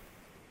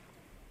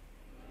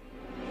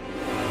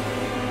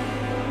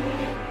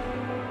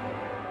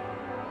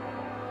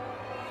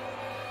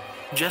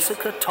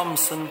 Jessica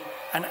Thompson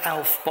and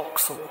Alf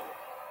Boxall.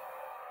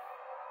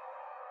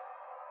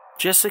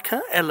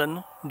 Jessica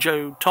Ellen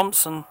Jo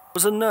Thompson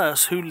was a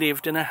nurse who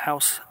lived in a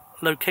house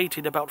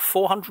located about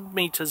 400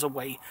 metres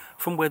away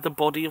from where the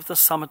body of the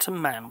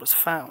Somerton man was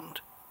found.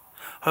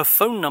 Her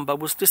phone number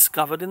was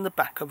discovered in the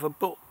back of a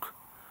book,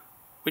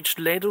 which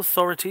led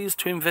authorities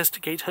to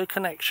investigate her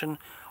connection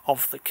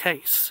of the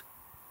case.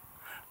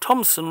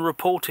 Thompson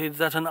reported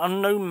that an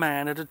unknown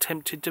man had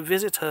attempted to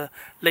visit her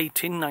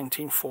late in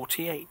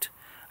 1948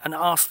 and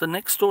asked a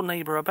next-door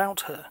neighbour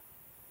about her.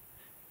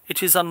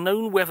 It is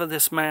unknown whether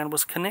this man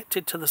was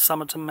connected to the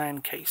Somerton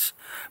man case,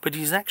 but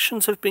his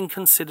actions have been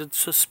considered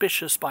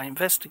suspicious by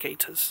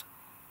investigators.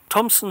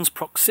 Thompson's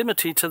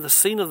proximity to the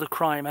scene of the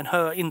crime and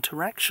her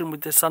interaction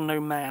with this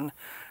unknown man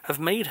have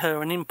made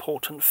her an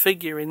important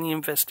figure in the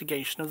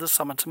investigation of the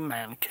Somerton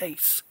man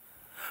case.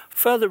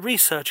 Further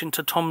research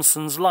into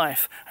Thompson's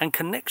life and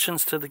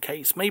connections to the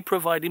case may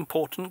provide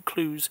important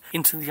clues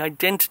into the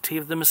identity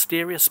of the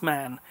mysterious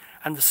man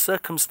and the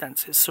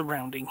circumstances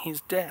surrounding his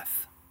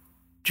death.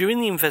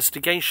 During the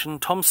investigation,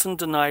 Thompson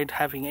denied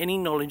having any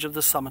knowledge of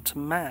the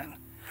Somerton man,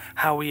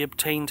 how he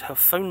obtained her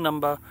phone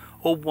number,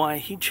 or why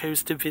he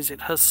chose to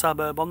visit her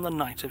suburb on the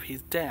night of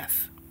his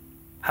death.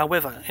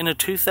 However, in a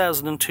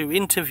 2002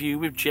 interview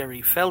with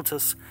Jerry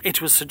Feltus,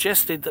 it was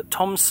suggested that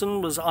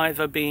Thompson was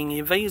either being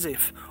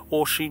evasive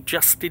or she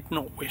just did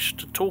not wish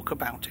to talk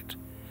about it,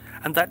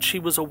 and that she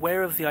was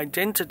aware of the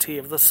identity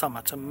of the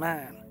Somerton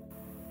man.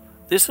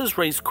 This has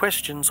raised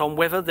questions on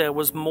whether there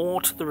was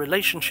more to the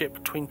relationship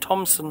between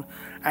Thompson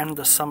and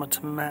the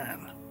Somerton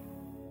man.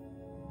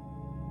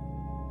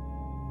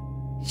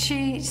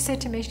 She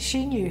said to me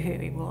she knew who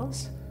he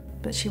was,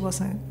 but she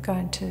wasn't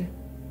going to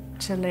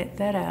let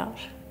that out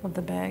of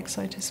the bag,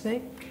 so to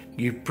speak.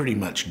 You pretty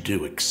much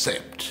do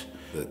accept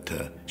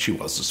that she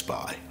was a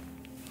spy.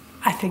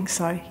 I think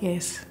so,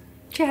 yes.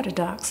 She had a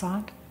dark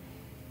side,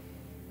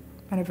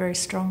 and a very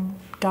strong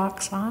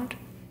dark side.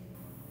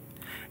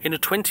 In a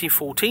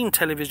 2014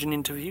 television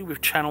interview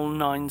with Channel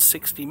 9's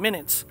 60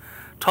 Minutes,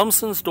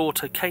 Thompson's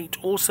daughter Kate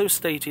also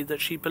stated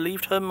that she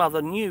believed her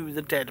mother knew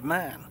the dead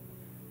man.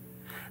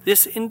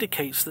 This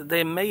indicates that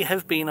there may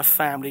have been a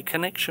family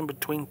connection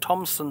between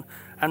Thompson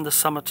and the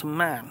Somerton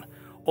man,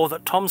 or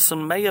that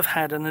Thompson may have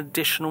had an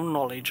additional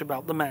knowledge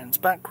about the man's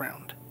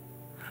background.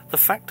 The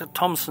fact that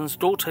Thompson's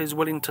daughter is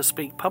willing to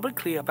speak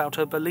publicly about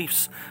her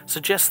beliefs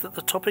suggests that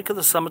the topic of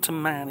the Somerton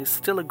man is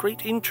still a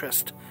great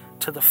interest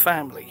to the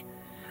family,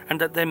 and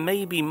that there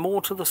may be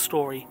more to the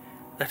story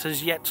that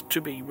has yet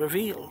to be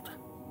revealed.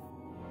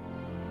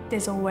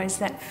 There's always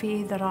that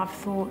fear that I've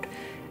thought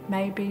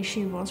maybe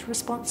she was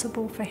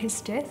responsible for his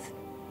death.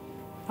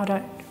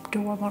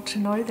 Do I want to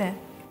know that?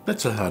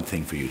 That's a hard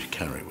thing for you to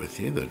carry with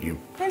you, that you...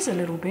 There's a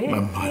little bit,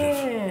 might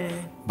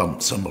have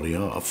bumped somebody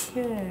off.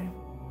 Yeah.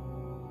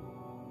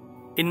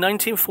 In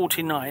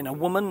 1949, a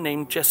woman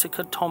named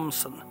Jessica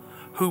Thompson,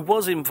 who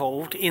was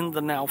involved in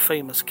the now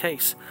famous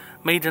case,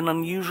 made an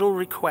unusual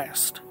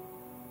request.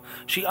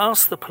 She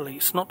asked the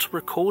police not to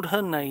record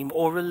her name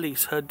or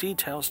release her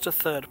details to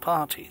third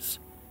parties.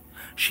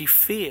 She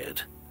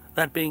feared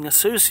that being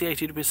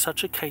associated with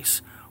such a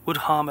case would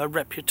harm her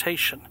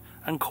reputation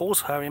and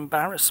cause her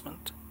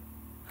embarrassment.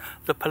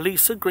 The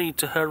police agreed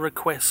to her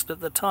request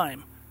at the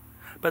time,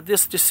 but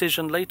this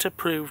decision later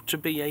proved to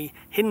be a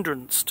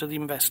hindrance to the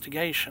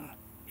investigation.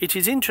 It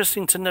is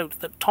interesting to note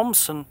that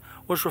Thompson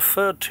was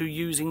referred to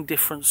using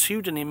different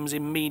pseudonyms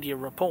in media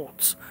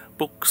reports,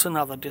 books and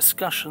other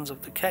discussions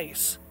of the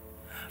case.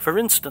 For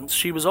instance,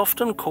 she was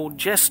often called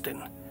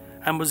Jestin,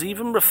 and was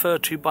even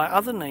referred to by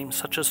other names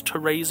such as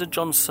Teresa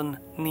Johnson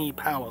Nee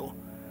Powell.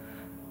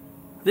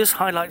 This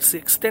highlights the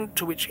extent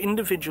to which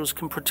individuals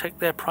can protect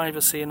their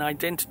privacy and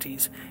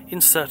identities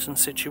in certain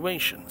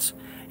situations,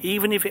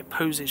 even if it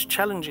poses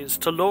challenges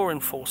to law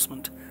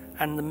enforcement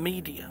and the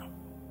media.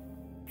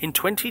 In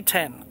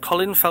 2010,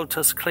 Colin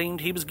Feltus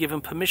claimed he was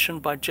given permission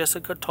by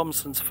Jessica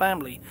Thompson's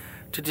family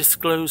to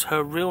disclose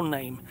her real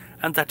name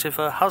and that of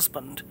her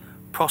husband,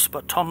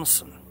 Prosper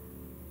Thompson.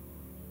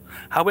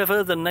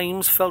 However, the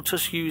names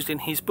Feltus used in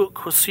his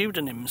book were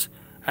pseudonyms,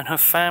 and her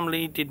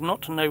family did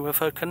not know of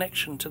her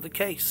connection to the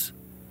case.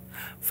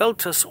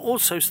 Feltus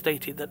also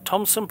stated that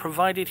Thompson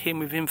provided him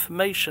with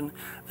information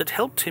that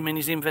helped him in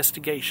his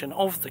investigation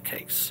of the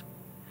case.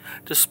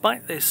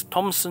 Despite this,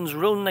 Thompson's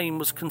real name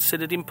was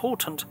considered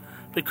important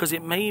because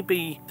it may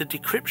be the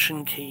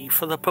decryption key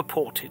for the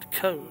purported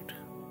code.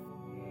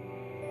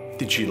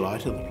 Did she lie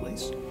to the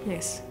police?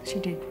 Yes, she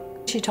did.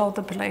 She told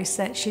the police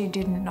that she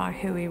didn't know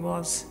who he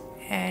was,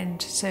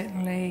 and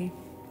certainly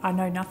I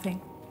know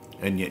nothing.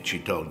 And yet she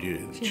told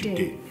you that she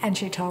did. And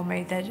she told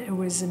me that it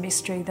was a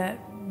mystery that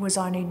was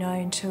only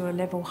known to a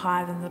level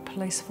higher than the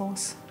police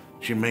force.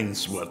 She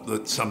means what?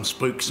 That some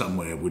spook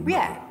somewhere would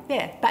know?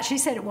 Yeah, but she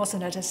said it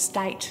wasn't at a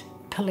state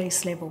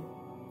police level.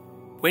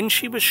 When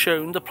she was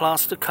shown the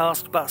plaster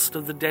cast bust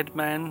of the dead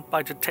man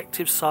by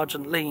Detective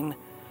Sergeant Lean,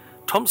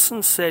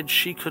 Thompson said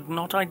she could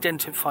not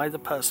identify the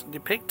person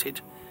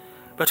depicted,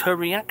 but her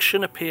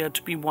reaction appeared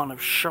to be one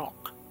of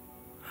shock.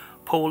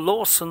 Paul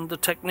Lawson, the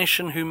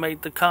technician who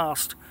made the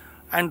cast,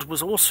 and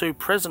was also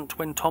present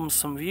when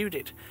Thompson viewed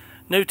it,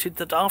 noted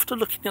that after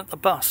looking at the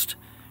bust,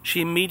 she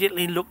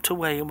immediately looked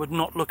away and would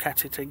not look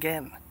at it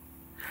again.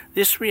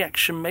 This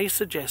reaction may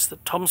suggest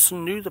that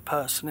Thompson knew the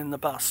person in the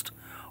bust,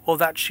 or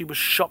that she was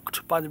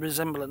shocked by the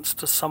resemblance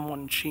to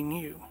someone she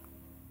knew.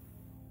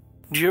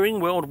 During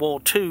World War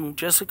II,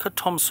 Jessica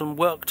Thompson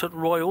worked at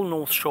Royal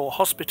North Shore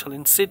Hospital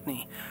in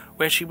Sydney,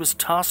 where she was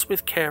tasked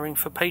with caring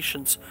for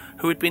patients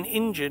who had been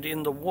injured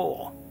in the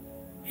war.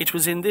 It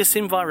was in this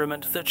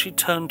environment that she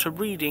turned to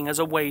reading as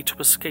a way to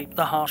escape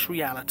the harsh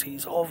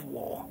realities of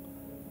war.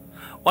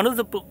 One of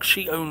the books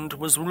she owned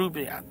was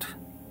Rubaiyat,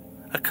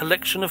 a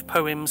collection of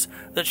poems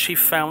that she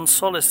found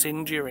solace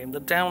in during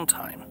the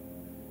downtime.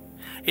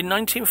 In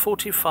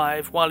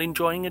 1945, while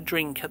enjoying a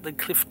drink at the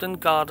Clifton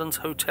Gardens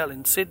Hotel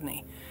in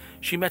Sydney,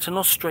 she met an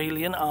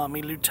Australian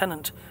Army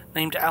lieutenant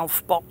named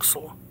Alf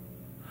Boxall.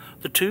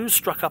 The two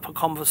struck up a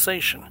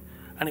conversation,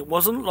 and it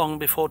wasn't long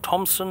before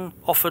Thompson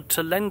offered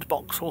to lend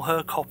Boxall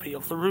her copy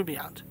of the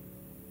Rubaiyat.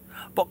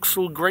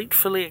 Boxall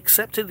gratefully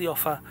accepted the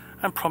offer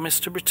and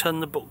promised to return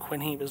the book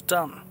when he was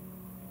done.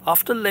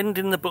 After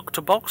lending the book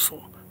to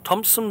Boxall,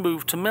 Thompson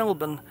moved to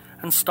Melbourne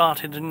and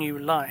started a new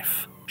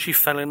life. She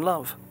fell in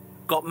love,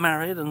 got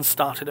married and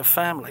started a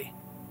family.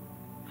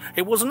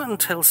 It wasn't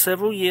until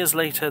several years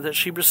later that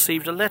she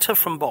received a letter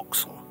from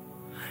Boxall.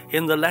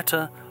 In the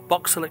letter,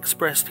 Boxall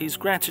expressed his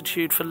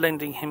gratitude for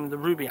lending him the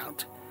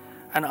Rubaiyat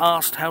and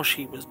asked how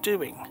she was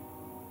doing.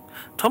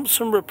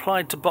 Thompson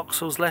replied to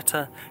Boxall's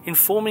letter,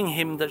 informing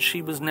him that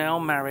she was now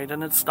married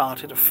and had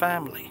started a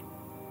family.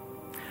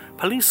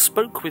 Police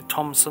spoke with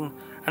Thompson,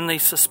 and they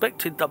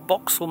suspected that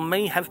Boxall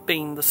may have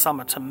been the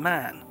Somerton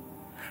man.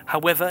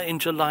 However, in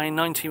July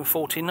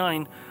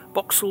 1949,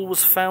 Boxall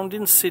was found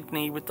in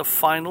Sydney with the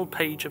final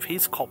page of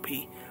his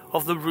copy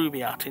of the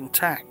Rubaiyat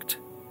intact.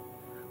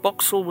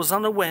 Boxall was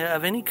unaware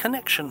of any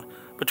connection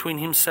between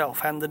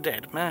himself and the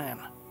dead man.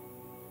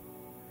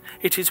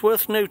 It is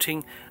worth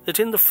noting that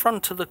in the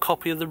front of the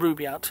copy of the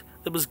Rubaiyat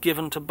that was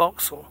given to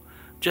Boxall,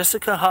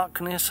 Jessica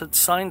Harkness had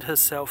signed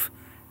herself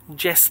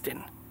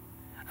Jestin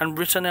and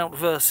written out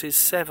verses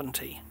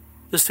 70.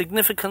 The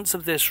significance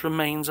of this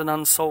remains an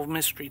unsolved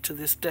mystery to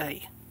this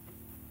day.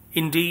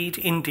 Indeed,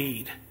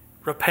 indeed,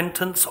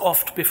 repentance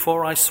oft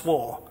before I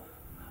swore,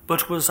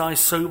 but was I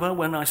sober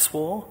when I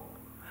swore?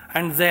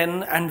 And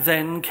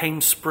then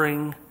came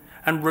spring,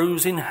 and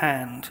rose in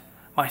hand,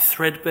 my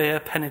threadbare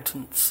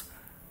penitence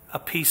a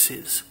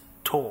pieces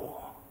tore.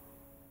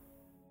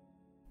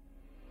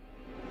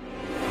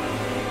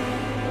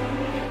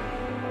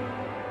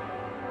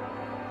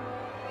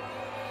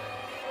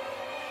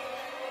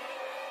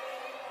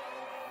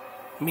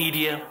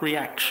 Media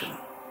reaction.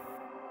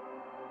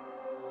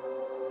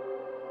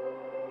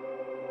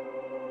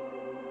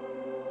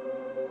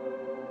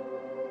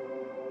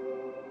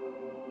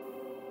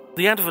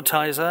 The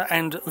Advertiser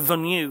and The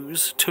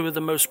News, two of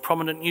the most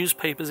prominent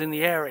newspapers in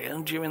the area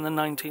during the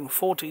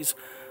 1940s,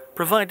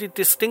 provided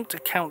distinct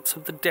accounts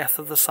of the death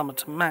of the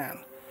Somerton man.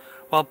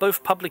 While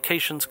both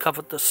publications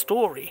covered the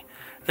story,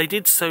 they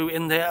did so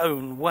in their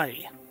own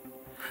way.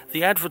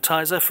 The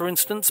Advertiser, for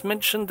instance,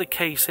 mentioned the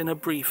case in a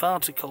brief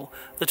article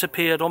that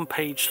appeared on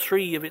page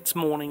 3 of its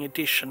morning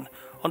edition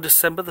on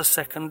December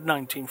 2nd,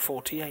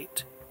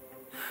 1948.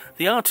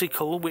 The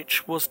article,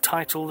 which was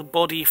titled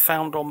Body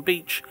Found on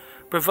Beach,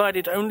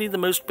 provided only the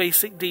most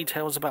basic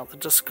details about the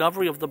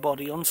discovery of the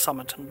body on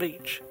Somerton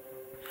Beach.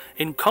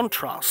 In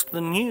contrast,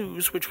 the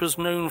News, which was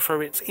known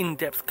for its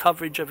in-depth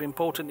coverage of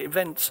important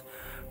events,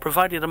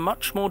 provided a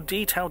much more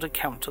detailed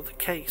account of the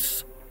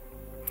case.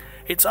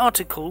 Its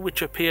article,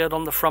 which appeared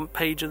on the front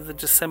page of the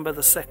December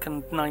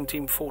 2nd,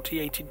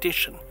 1948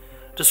 edition,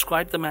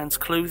 described the man's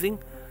clothing,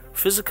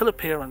 physical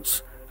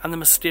appearance, and the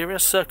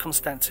mysterious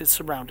circumstances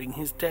surrounding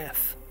his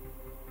death.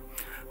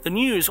 The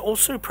news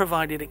also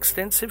provided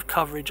extensive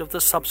coverage of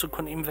the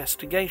subsequent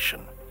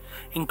investigation,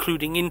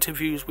 including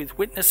interviews with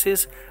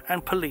witnesses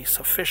and police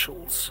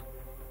officials.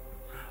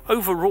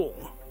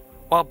 Overall,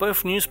 while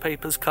both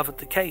newspapers covered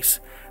the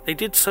case, they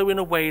did so in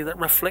a way that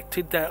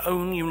reflected their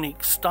own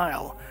unique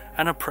style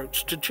and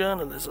approach to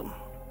journalism.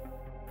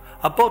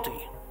 A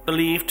body,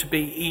 believed to be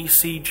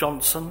E.C.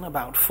 Johnson,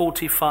 about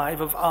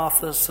 45, of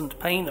Arthur St.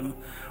 Paynham,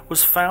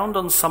 was found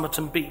on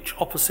Somerton Beach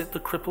opposite the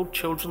crippled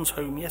children's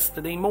home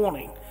yesterday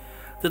morning.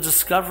 The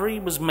discovery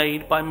was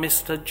made by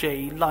Mr.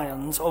 J.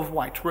 Lyons of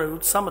White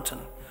Road,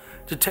 Somerton.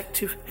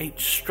 Detective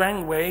H.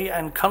 Strangway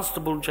and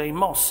Constable J.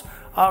 Moss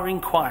are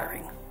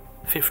inquiring.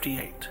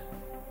 58.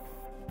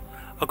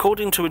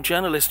 According to a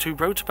journalist who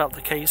wrote about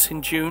the case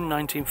in June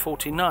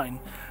 1949,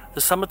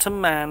 the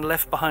Somerton man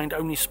left behind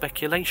only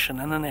speculation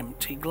and an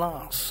empty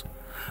glass,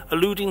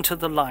 alluding to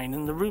the line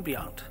in the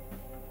Rubaiyat.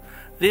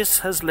 This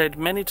has led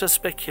many to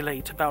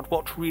speculate about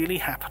what really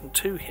happened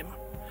to him.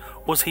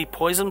 Was he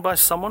poisoned by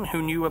someone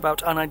who knew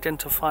about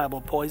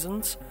unidentifiable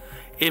poisons?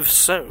 If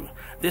so,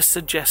 this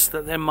suggests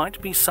that there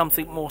might be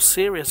something more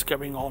serious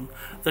going on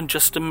than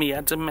just a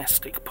mere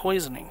domestic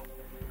poisoning.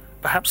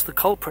 Perhaps the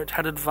culprit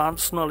had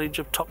advanced knowledge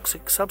of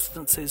toxic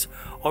substances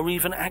or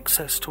even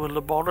access to a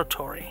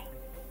laboratory.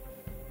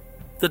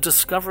 The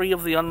discovery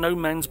of the unknown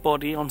man's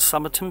body on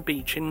Somerton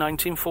Beach in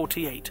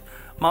 1948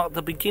 marked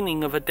the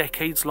beginning of a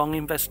decades-long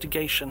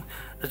investigation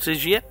that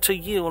is yet to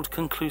yield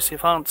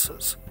conclusive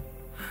answers.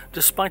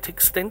 Despite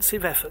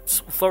extensive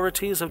efforts,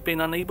 authorities have been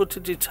unable to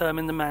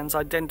determine the man's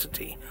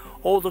identity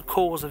or the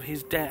cause of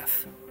his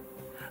death.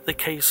 The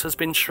case has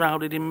been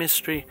shrouded in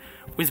mystery,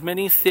 with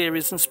many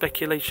theories and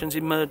speculations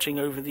emerging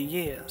over the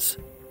years.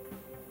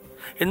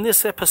 In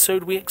this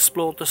episode, we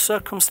explored the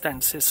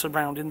circumstances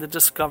surrounding the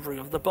discovery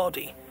of the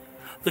body,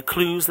 the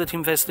clues that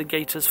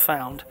investigators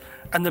found,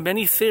 and the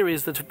many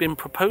theories that have been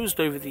proposed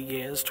over the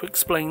years to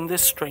explain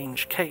this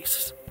strange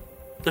case.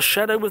 The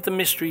shadow of the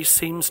mystery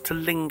seems to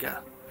linger,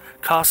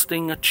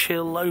 casting a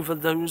chill over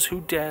those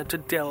who dare to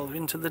delve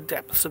into the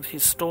depths of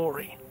his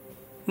story.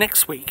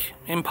 Next week,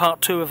 in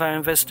part 2 of our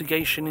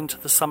investigation into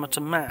the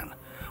Somerton man,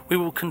 we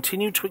will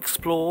continue to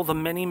explore the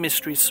many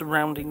mysteries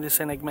surrounding this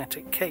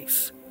enigmatic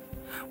case.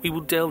 We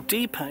will delve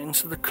deeper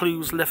into the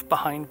clues left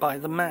behind by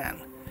the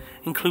man,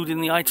 including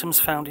the items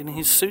found in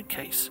his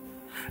suitcase,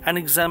 and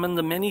examine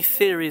the many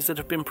theories that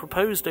have been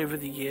proposed over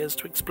the years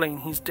to explain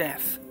his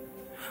death.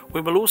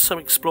 We will also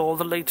explore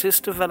the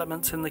latest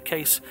developments in the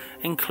case,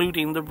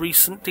 including the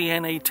recent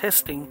DNA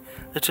testing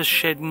that has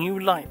shed new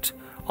light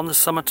on the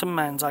Somerton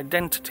man's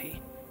identity.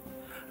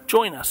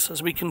 Join us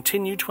as we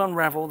continue to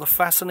unravel the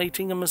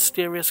fascinating and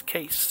mysterious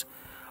case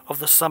of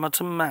the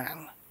Somerton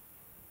man.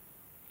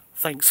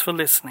 Thanks for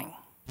listening.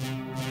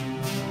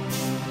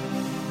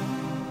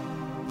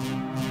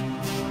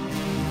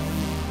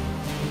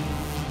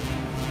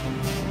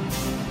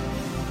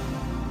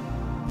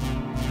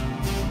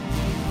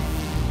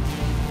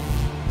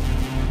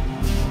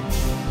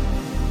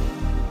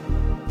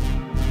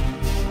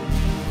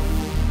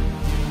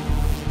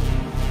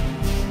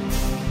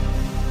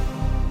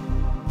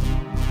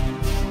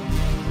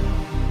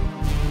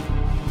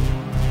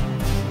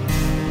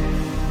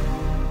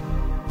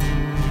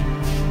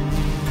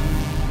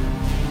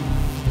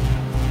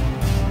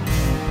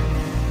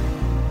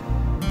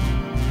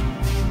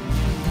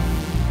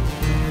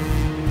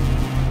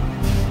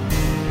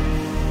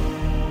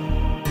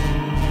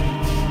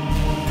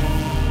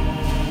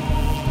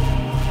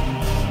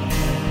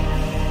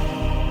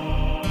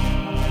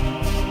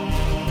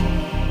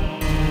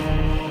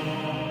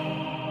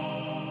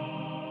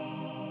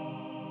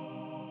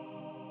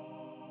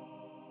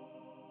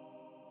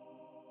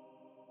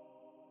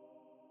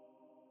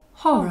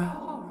 Horror,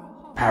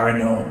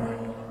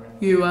 Paranormal,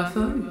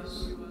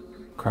 UFOs,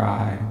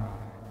 crime,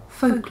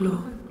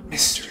 folklore,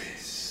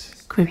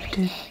 mysteries,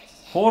 cryptid,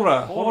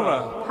 horror,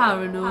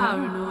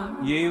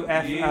 paranormal,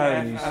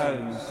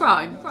 UFOs,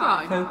 crime,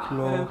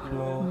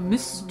 folklore,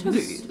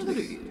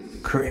 mystery.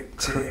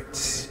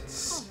 cryptids.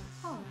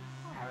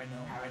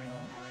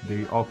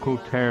 The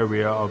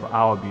Occultaria of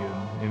Albion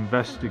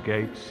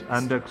investigates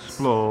and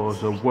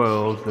explores a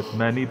world that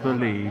many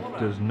believe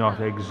does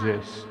not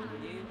exist.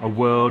 A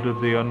world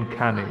of the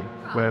uncanny,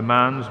 where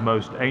man's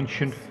most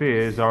ancient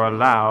fears are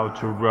allowed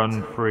to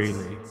run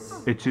freely.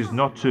 It is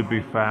not to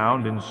be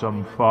found in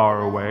some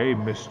faraway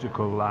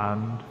mystical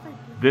land.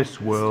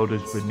 This world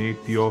is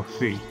beneath your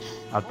feet,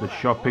 at the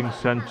shopping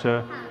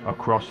centre,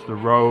 across the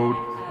road,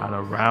 and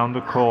around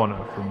the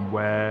corner from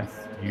where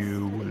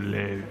you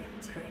live.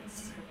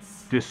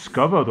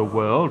 Discover the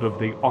world of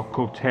the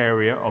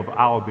Occultaria of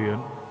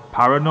Albion,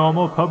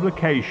 paranormal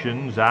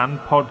publications and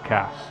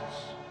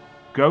podcasts.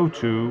 Go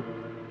to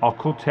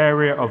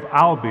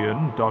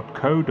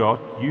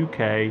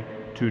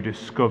occultariaofalbion.co.uk to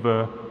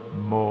discover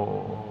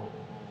more.